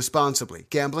gamble responsibly.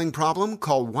 Gambling problem?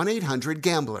 Call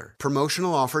 1-800-GAMBLER.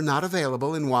 Promotional offer not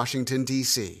available in Washington,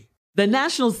 D.C. The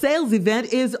national sales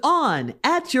event is on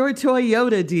at your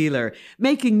Toyota dealer,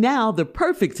 making now the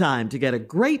perfect time to get a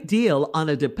great deal on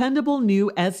a dependable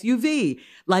new SUV,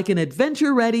 like an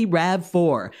adventure-ready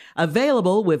RAV4.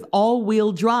 Available with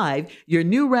all-wheel drive, your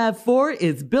new RAV4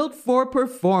 is built for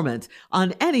performance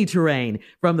on any terrain,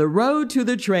 from the road to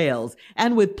the trails,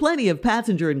 and with plenty of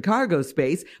passenger and cargo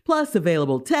space, plus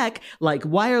available tech like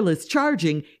wireless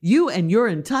charging, you and your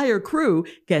entire crew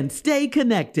can stay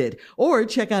connected. Or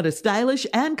check out a stylish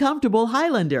and comfortable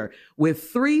Highlander with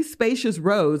 3 spacious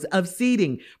rows of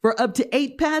seating for up to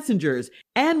 8 passengers.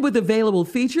 And with available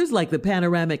features like the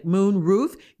panoramic moon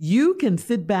roof, you can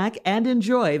sit back and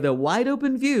enjoy the wide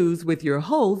open views with your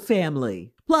whole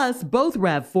family. Plus, both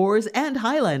RAV4s and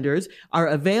Highlanders are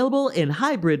available in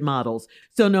hybrid models,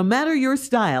 so no matter your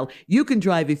style, you can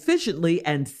drive efficiently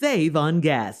and save on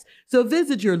gas. So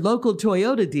visit your local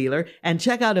Toyota dealer and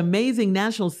check out amazing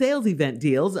national sales event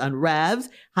deals on RAVs,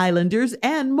 Highlanders,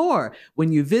 and more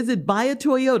when you visit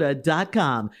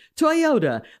buyatoyota.com.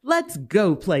 Toyota, let's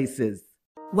go places.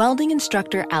 Welding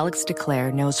instructor Alex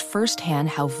DeClaire knows firsthand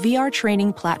how VR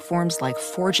training platforms like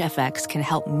ForgeFX can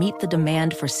help meet the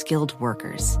demand for skilled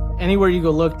workers. Anywhere you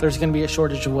go look, there's going to be a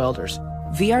shortage of welders.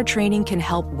 VR training can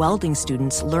help welding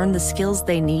students learn the skills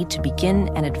they need to begin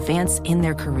and advance in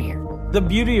their career. The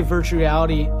beauty of virtual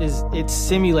reality is it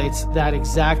simulates that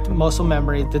exact muscle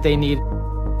memory that they need.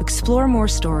 Explore more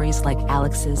stories like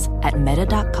Alex's at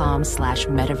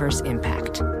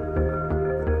meta.com/metaverseimpact.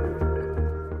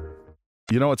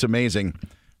 You know what's amazing,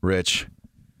 Rich?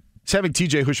 It's having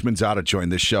TJ Hushmanzada join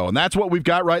this show. And that's what we've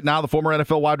got right now. The former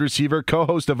NFL wide receiver,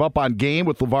 co-host of Up on Game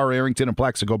with LeVar Arrington and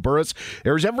Plaxico Burress,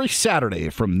 airs every Saturday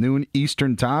from noon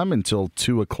Eastern time until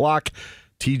 2 o'clock.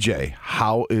 TJ,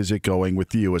 how is it going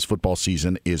with you as football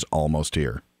season is almost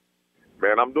here?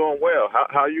 Man, I'm doing well.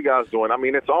 How are you guys doing? I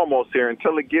mean, it's almost here.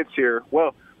 Until it gets here,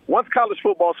 well, once college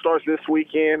football starts this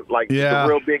weekend, like the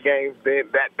real big games, then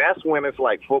that's when it's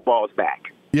like football is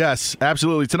back. Yes,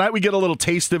 absolutely. Tonight we get a little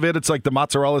taste of it. It's like the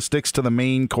mozzarella sticks to the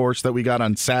main course that we got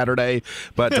on Saturday.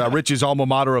 But Rich's alma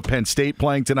mater of Penn State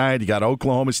playing tonight. You got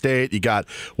Oklahoma State. You got,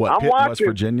 Pitt and West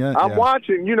Virginia. I'm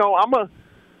watching. You know,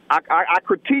 I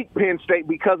critique Penn State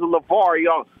because of LeVar.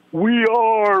 Y'all, we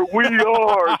are.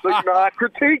 So, I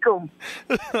critique them.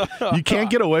 You can't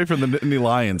get away from the Nittany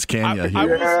Lions, can you?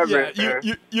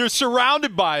 You're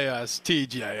surrounded by us,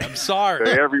 TJ. I'm sorry.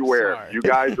 They're everywhere. Sorry. You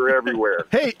guys are everywhere.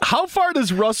 Hey, how far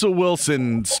does Russell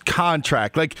Wilson's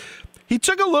contract, he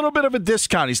took a little bit of a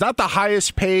discount. He's not the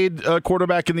highest paid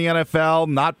quarterback in the NFL,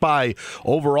 not by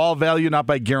overall value, not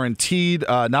by guaranteed,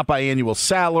 not by annual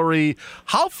salary.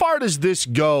 How far does this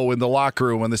go in the locker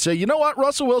room when they say, you know what,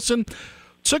 Russell Wilson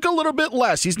took a little bit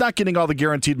less. He's not getting all the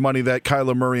guaranteed money that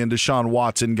Kyler Murray and Deshaun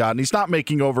Watson got, and he's not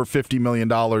making over $50 million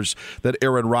that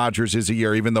Aaron Rodgers is a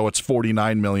year, even though it's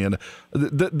 $49 million.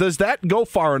 Does that go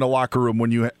far in a locker room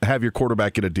when you have your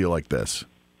quarterback get a deal like this?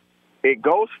 It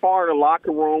goes far in the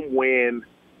locker room when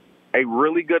a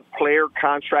really good player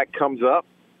contract comes up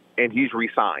and he's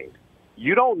re-signed.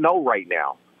 You don't know right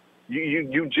now.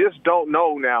 You just don't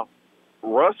know now.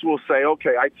 Russ will say,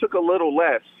 okay, I took a little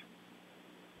less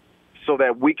so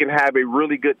that we can have a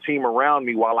really good team around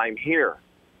me while I'm here.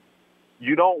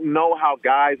 You don't know how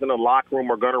guys in the locker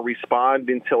room are going to respond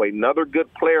until another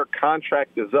good player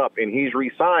contract is up and he's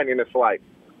re-signed, and it's like,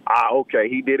 okay,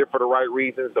 he did it for the right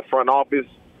reasons. The front office,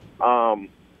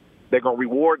 they're going to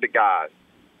reward the guys.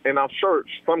 And I'm sure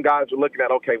some guys are looking at,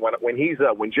 okay, when he's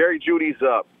up, when Jerry Jeudy's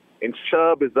up and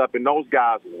Chubb is up and those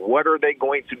guys, what are they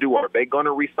going to do? Are they going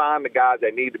to re-sign the guys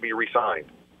that need to be re-signed?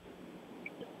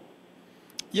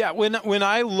 Yeah, when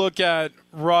I look at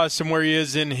Russ and where he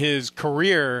is in his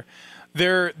career,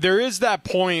 there is that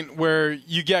point where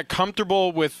you get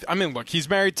comfortable with. I mean, look, he's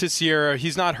married to Sierra.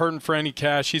 He's not hurting for any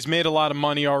cash. He's made a lot of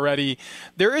money already.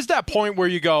 There is that point where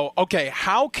you go, okay,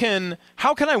 how can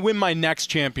I win my next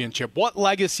championship? What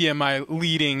legacy am I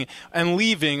leading and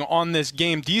leaving on this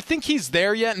game? Do you think he's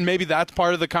there yet? And maybe that's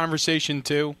part of the conversation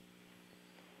too.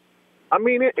 I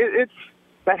mean, it's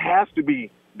that has to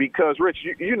be because Rich,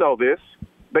 you know this.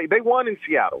 They won in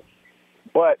Seattle,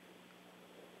 but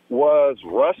was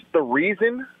Russ the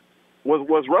reason?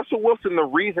 Was Russell Wilson the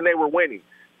reason they were winning?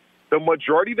 The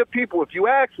majority of the people, if you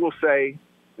ask, will say,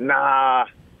 nah,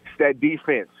 it's that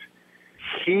defense.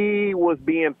 He was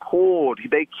being pulled.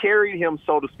 They carried him,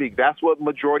 so to speak. That's what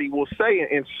majority will say.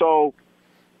 And so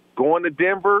going to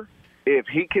Denver, if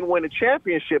he can win a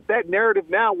championship, that narrative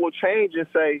now will change and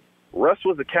say, Russ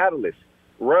was a catalyst.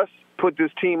 Russ put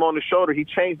this team on the shoulder. He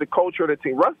changed the culture of the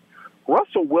team.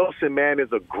 Russell Wilson, man, is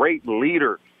a great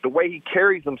leader, the way he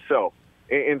carries himself.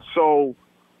 And so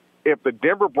if the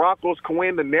Denver Broncos can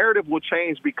win, the narrative will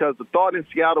change because the thought in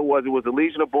Seattle was it was the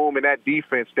Legion of Boom and that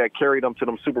defense that carried them to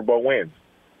them Super Bowl wins.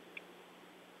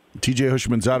 TJ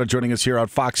Hushmanzada joining us here on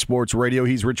Fox Sports Radio.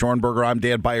 He's Rich Hornberger. I'm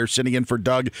Dan Beyer sitting in for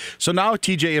Doug. So now,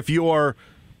 TJ, if you're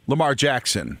Lamar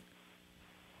Jackson,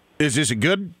 is this a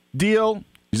good deal?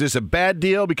 Is this a bad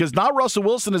deal? Because now Russell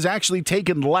Wilson has actually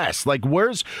taken less. Like, where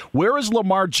is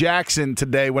Lamar Jackson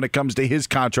today when it comes to his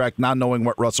contract, not knowing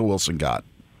what Russell Wilson got?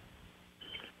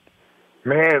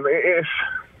 Man,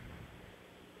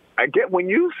 I get when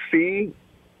you see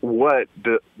what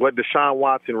Deshaun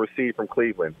Watson received from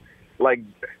Cleveland. Like,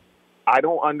 I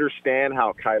don't understand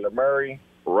how Kyler Murray,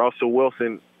 Russell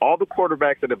Wilson, all the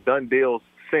quarterbacks that have done deals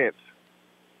since,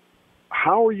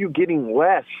 how are you getting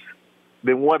less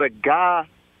than what a guy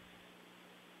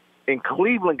in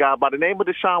Cleveland got by the name of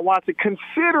Deshaun Watson,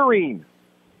 considering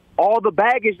all the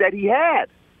baggage that he had?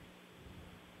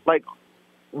 Like,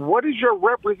 what is your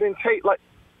representation? Like,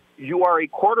 you are a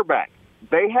quarterback.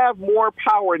 They have more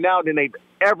power now than they've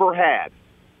ever had.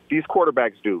 These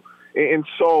quarterbacks do. And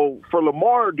so for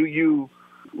Lamar, do you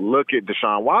look at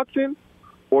Deshaun Watson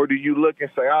or do you look and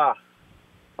say,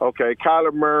 okay,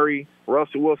 Kyler Murray,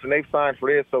 Russell Wilson, they've signed for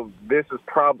this, so this is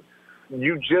probably –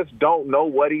 you just don't know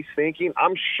what he's thinking.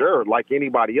 I'm sure, like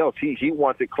anybody else, he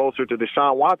wants it closer to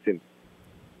Deshaun Watson.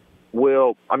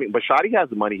 Well, I mean, Bashotti has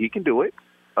the money. He can do it.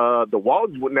 The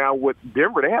Walls now with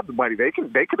Denver, they have the money. They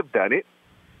could have done it.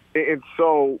 And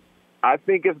so I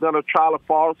think it's going to try to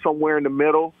fall somewhere in the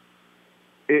middle.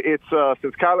 It's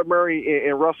since Kyler Murray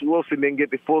and Russell Wilson didn't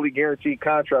get the fully guaranteed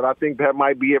contract, I think that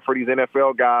might be it for these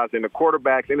NFL guys and the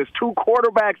quarterbacks. And it's two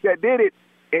quarterbacks that did it,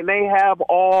 and they have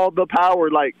all the power.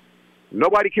 Like,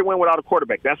 nobody can win without a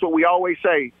quarterback. That's what we always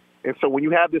say. And so when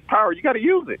you have this power, you got to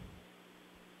use it.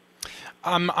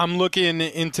 I'm looking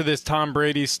into this Tom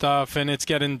Brady stuff, and it's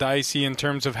getting dicey in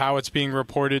terms of how it's being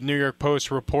reported. New York Post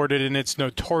reported in its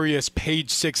notorious Page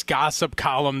 6 gossip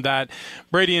column that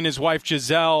Brady and his wife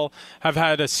Giselle have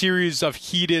had a series of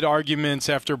heated arguments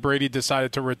after Brady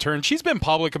decided to return. She's been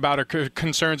public about her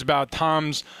concerns about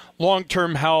Tom's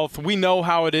long-term health. We know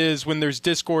how it is when there's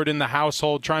discord in the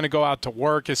household trying to go out to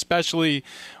work, especially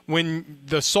when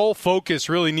the sole focus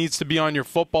really needs to be on your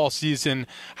football season.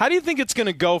 How do you think it's going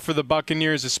to go for the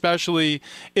Buccaneers, especially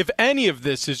if any of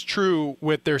this is true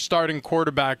with their starting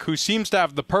quarterback who seems to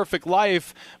have the perfect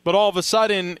life, but all of a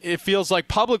sudden it feels like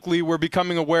publicly we're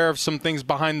becoming aware of some things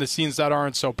behind the scenes that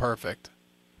aren't so perfect?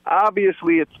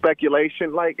 Obviously, it's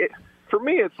speculation. For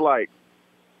me, it's like,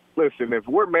 listen, if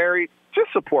we're married,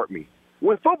 just support me.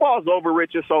 When football's over,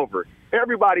 Rich, it's over.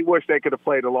 Everybody wish they could have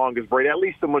played along as Brady, at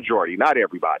least the majority, not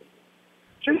everybody.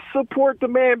 Just support the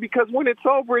man because when it's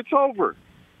over, it's over.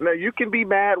 Now, you can be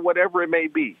mad, whatever it may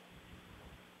be.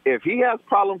 If he has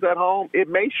problems at home, it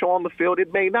may show on the field,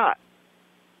 it may not.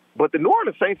 But the New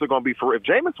Orleans Saints are going to be for real. If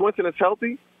Jameis Winston is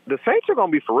healthy, the Saints are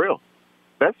going to be for real.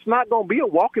 That's not going to be a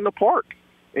walk in the park.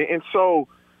 And so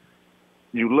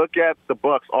you look at the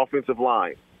Bucs' offensive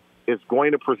line. It's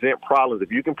going to present problems.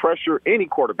 If you can pressure any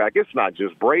quarterback, it's not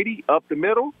just Brady up the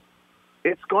middle,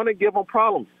 it's going to give them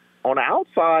problems. On the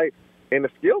outside, in the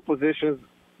skill positions,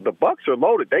 the Bucs are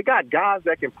loaded. They got guys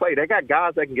that can play. They got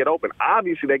guys that can get open.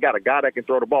 Obviously, they got a guy that can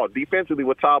throw the ball. Defensively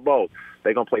with Todd Bowles,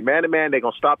 they're going to play man-to-man. They're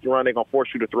going to stop the run. They're going to force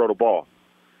you to throw the ball.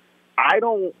 I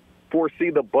don't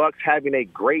foresee the Bucs having a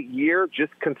great year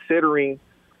just considering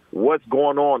what's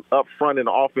going on up front in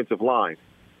the offensive line.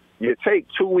 You take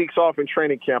 2 weeks off in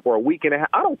training camp or a week and a half.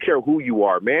 I don't care who you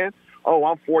are, man. Oh,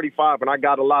 I'm 45 and I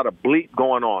got a lot of bleep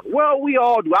going on. Well, we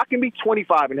all do. I can be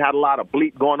 25 and have a lot of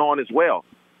bleep going on as well.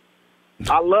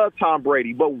 I love Tom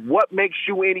Brady, but what makes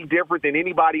you any different than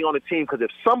anybody on the team? Because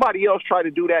if somebody else tried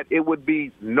to do that, it would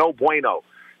be no bueno.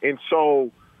 And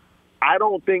so I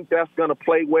don't think that's going to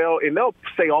play well. And they'll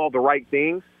say all the right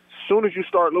things as soon as you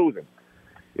start losing.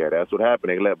 Yeah, that's what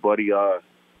happened. They let Buddy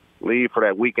leave for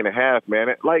that week and a half, man.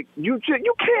 Like, you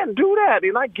can't do that.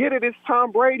 And I get it. It's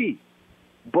Tom Brady.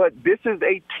 But this is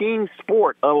a team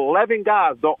sport. 11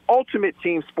 guys, the ultimate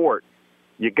team sport.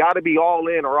 You got to be all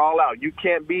in or all out. You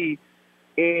can't be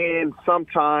in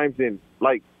sometimes. And,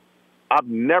 like, I've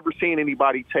never seen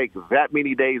anybody take that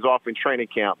many days off in training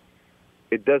camp.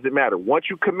 It doesn't matter. Once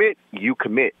you commit, you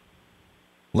commit.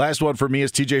 Last one for me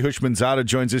is TJ Hushmanzada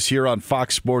joins us here on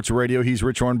Fox Sports Radio. He's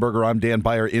Rich Hornberger. I'm Dan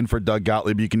Beyer in for Doug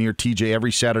Gottlieb. You can hear TJ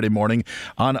every Saturday morning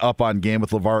on Up On Game with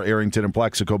LeVar Arrington and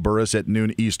Plaxico Burress at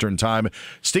noon Eastern Time.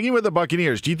 Sticking with the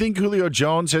Buccaneers, do you think Julio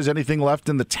Jones has anything left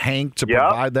in the tank to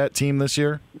provide that team this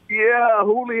year? Yeah,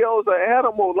 Julio's an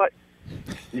animal. Like,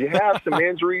 you have some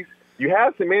injuries. You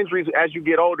have some injuries as you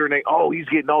get older, and he's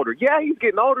getting older. Yeah, he's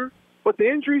getting older, but the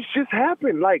injuries just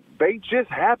happen. Like, they just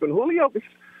happen. Julio,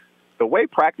 the way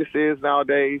practice is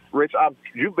nowadays, Rich,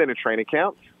 you've been in training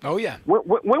camps. Oh, yeah.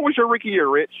 When was your rookie year,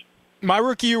 Rich? My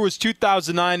rookie year was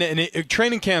 2009, and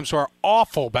training camps were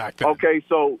awful back then. Okay,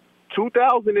 so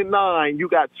 2009, you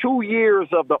got 2 years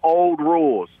of the old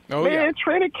rules. Oh, Man, yeah.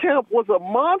 Training camp was a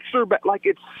monster. Like,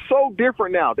 it's so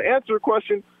different now. To answer your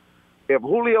question, if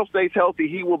Julio stays healthy,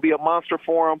 he will be a monster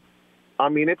for him. I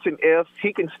mean, it's an if.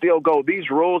 He can still go. These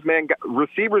rules, man,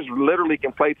 receivers literally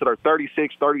can play to their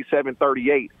 36, 37,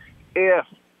 38. If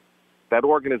that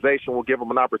organization will give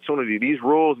them an opportunity. These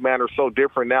rules, man, are so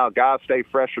different now. Guys stay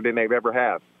fresher than they've ever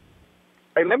have.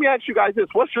 Hey, let me ask you guys this.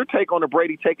 What's your take on the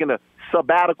Brady taking a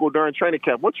sabbatical during training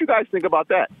camp? What you guys think about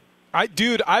that?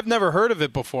 I've never heard of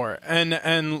it before.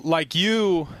 And like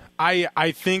you,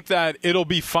 I think that it'll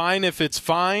be fine if it's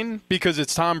fine because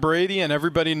it's Tom Brady and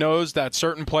everybody knows that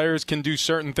certain players can do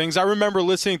certain things. I remember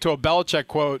listening to a Belichick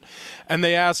quote, and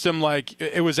they asked him, like,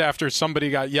 it was after somebody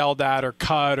got yelled at or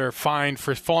cut or fined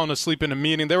for falling asleep in a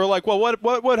meeting. They were like, well,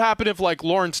 what would happen if, like,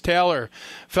 Lawrence Taylor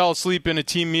fell asleep in a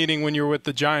team meeting when you were with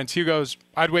the Giants? He goes,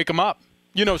 I'd wake him up.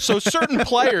 So certain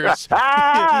players,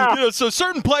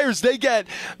 they get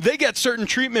certain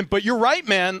treatment. But you're right,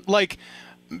 man. Like,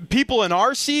 people in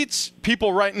our seats,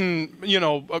 people writing,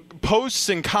 posts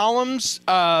and columns,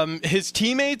 his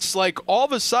teammates, like, all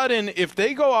of a sudden, if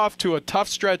they go off to a tough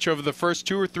stretch over the first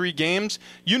 2 or 3 games,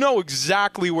 you know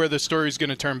exactly where the story's going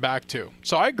to turn back to.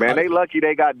 So I agree. Man, they lucky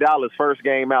they got Dallas first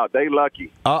game out. They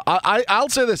lucky. I'll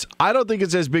say this. I don't think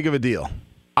it's as big of a deal.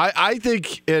 I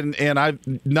think, and I've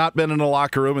not been in a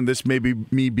locker room, and this may be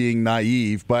me being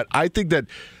naive, but I think that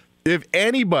if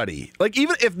anybody, like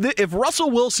even if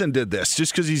Russell Wilson did this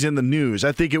just because he's in the news,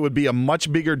 I think it would be a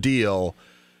much bigger deal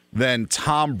than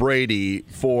Tom Brady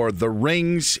for the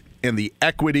rings and the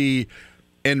equity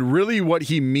and really what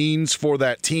he means for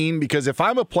that team. Because if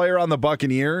I'm a player on the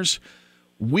Buccaneers,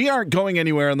 we aren't going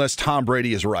anywhere unless Tom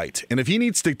Brady is right. And if he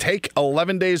needs to take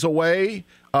 11 days away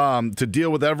to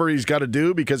deal with whatever he's got to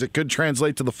do because it could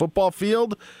translate to the football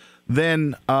field,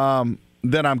 then I'm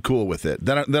cool with it.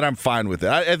 Then I'm fine with it.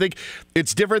 I think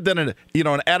it's different than an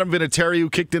Adam Vinatieri who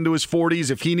kicked into his 40s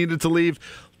if he needed to leave.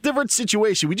 Different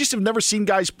situation. We just have never seen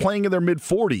guys playing in their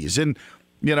mid-40s. And,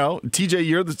 TJ,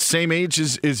 you're the same age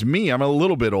as me. I'm a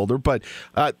little bit older, but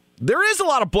there is a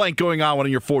lot of blank going on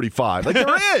when you're 45. Like,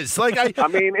 there is. Like, I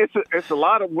mean, it's a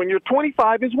lot of when you're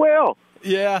 25 as well.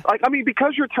 Yeah. Like, I mean,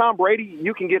 because you're Tom Brady,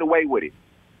 you can get away with it.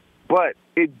 But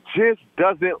it just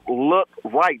doesn't look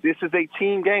right. This is a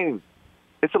team game.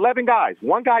 It's 11 guys.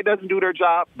 One guy doesn't do their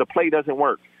job, the play doesn't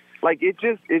work. Like, it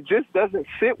just doesn't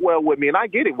sit well with me. And I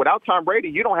get it. Without Tom Brady,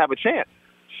 you don't have a chance.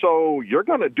 So you're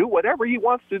going to do whatever he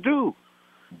wants to do.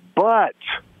 But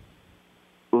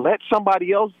let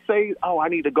somebody else say, oh, I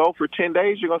need to go for 10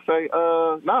 days. You're going to say,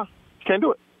 nah, can't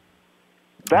do it.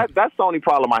 That's the only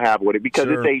problem I have with it because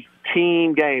It's a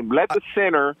team game. Let the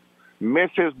center miss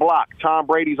his block. Tom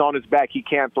Brady's on his back. He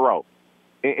can't throw.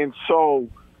 And so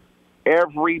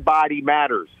everybody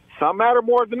matters. Some matter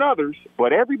more than others,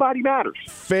 but everybody matters.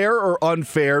 Fair or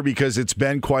unfair, because it's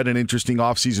been quite an interesting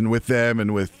offseason with them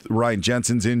and with Ryan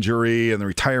Jensen's injury and the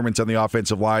retirements on the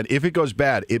offensive line. If it goes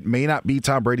bad, it may not be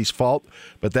Tom Brady's fault,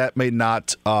 but that may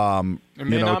not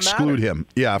exclude him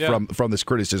from this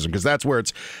criticism, because that's where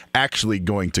it's actually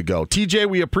going to go. TJ,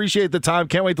 we appreciate the time.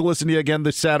 Can't wait to listen to you again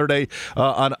this Saturday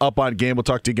on Up On Game. We'll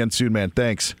talk to you again soon, man.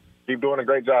 Thanks. Keep doing a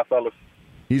great job, fellas.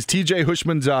 He's TJ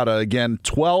Hushmanzada, again,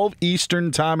 12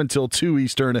 Eastern time until 2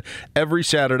 Eastern every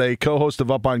Saturday, co-host of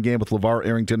Up On Game with LeVar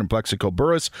Arrington and Plaxico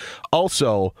Burress.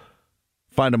 Also,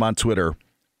 find him on Twitter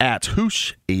at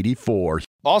Hoosh84.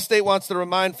 Allstate wants to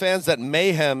remind fans that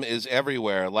mayhem is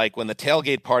everywhere, like when the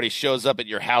tailgate party shows up at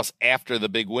your house after the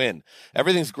big win.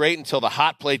 Everything's great until the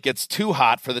hot plate gets too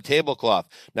hot for the tablecloth.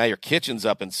 Now your kitchen's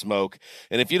up in smoke.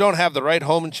 And if you don't have the right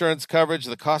home insurance coverage,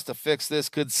 the cost to fix this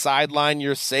could sideline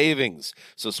your savings.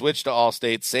 So switch to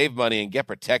Allstate, save money, and get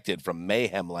protected from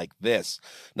mayhem like this.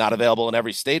 Not available in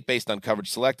every state based on coverage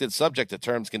selected, subject to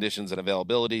terms, conditions, and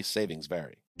availability. Savings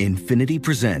vary. Infiniti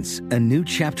presents a new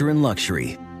chapter in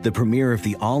luxury, the premiere of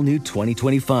the all-new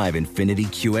 2025 Infiniti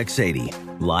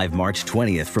QX80, live March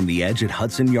 20th from the Edge at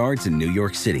Hudson Yards in New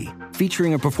York City,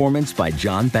 featuring a performance by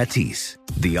John Batiste.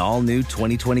 The all-new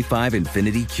 2025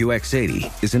 Infiniti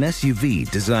QX80 is an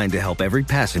SUV designed to help every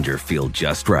passenger feel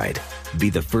just right. Be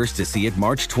the first to see it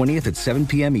March 20th at 7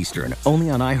 p.m. Eastern, only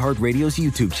on iHeartRadio's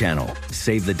YouTube channel.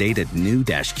 Save the date at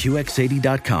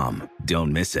new-QX80.com.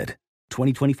 Don't miss it.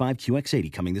 2025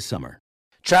 QX80 coming this summer.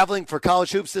 Traveling for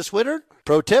college hoops this winter?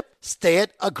 Pro tip, stay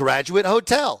at a graduate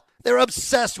hotel. They're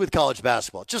obsessed with college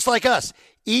basketball, just like us.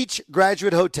 Each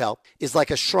graduate hotel is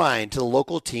like a shrine to the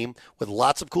local team with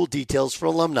lots of cool details for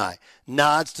alumni.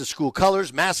 Nods to school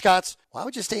colors, mascots. Why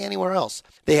would you stay anywhere else?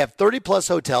 They have 30-plus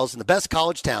hotels in the best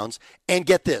college towns. And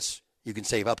get this, you can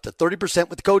save up to 30%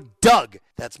 with the code DOUG.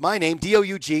 That's my name,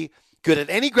 D-O-U-G. Good at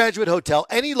any graduate hotel,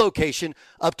 any location,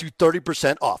 up to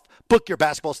 30% off. Book your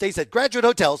basketball stays at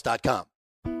graduatehotels.com.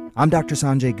 I'm Dr.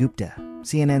 Sanjay Gupta,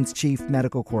 CNN's chief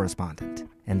medical correspondent,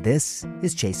 and this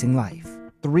is Chasing Life.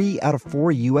 3 out of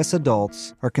 4 U.S.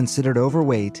 adults are considered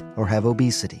overweight or have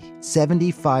obesity.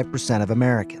 75% of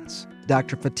Americans.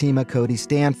 Dr. Fatima Cody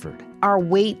Stanford. Our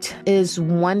weight is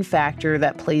one factor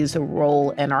that plays a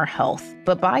role in our health,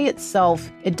 but by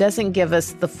itself, it doesn't give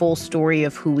us the full story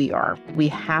of who we are. We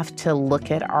have to look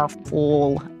at our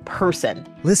full person.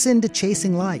 Listen to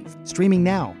Chasing Life, streaming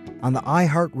now on the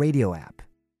iHeartRadio app.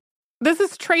 This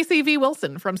is Tracy V.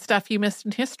 Wilson from Stuff You Missed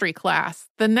in History class.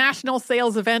 The national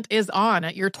sales event is on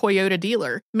at your Toyota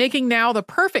dealer, making now the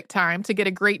perfect time to get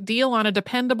a great deal on a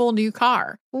dependable new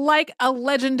car. Like a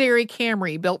legendary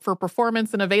Camry built for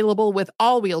performance and available with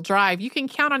all-wheel drive, you can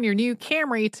count on your new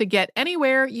Camry to get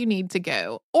anywhere you need to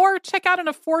go. Or check out an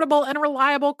affordable and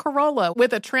reliable Corolla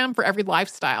with a trim for every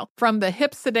lifestyle. From the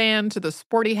hip sedan to the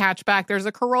sporty hatchback, there's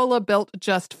a Corolla built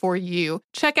just for you.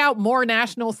 Check out more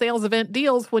national sales event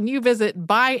deals when you visit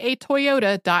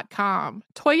buyatoyota.com.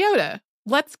 Toyota,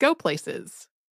 let's go places.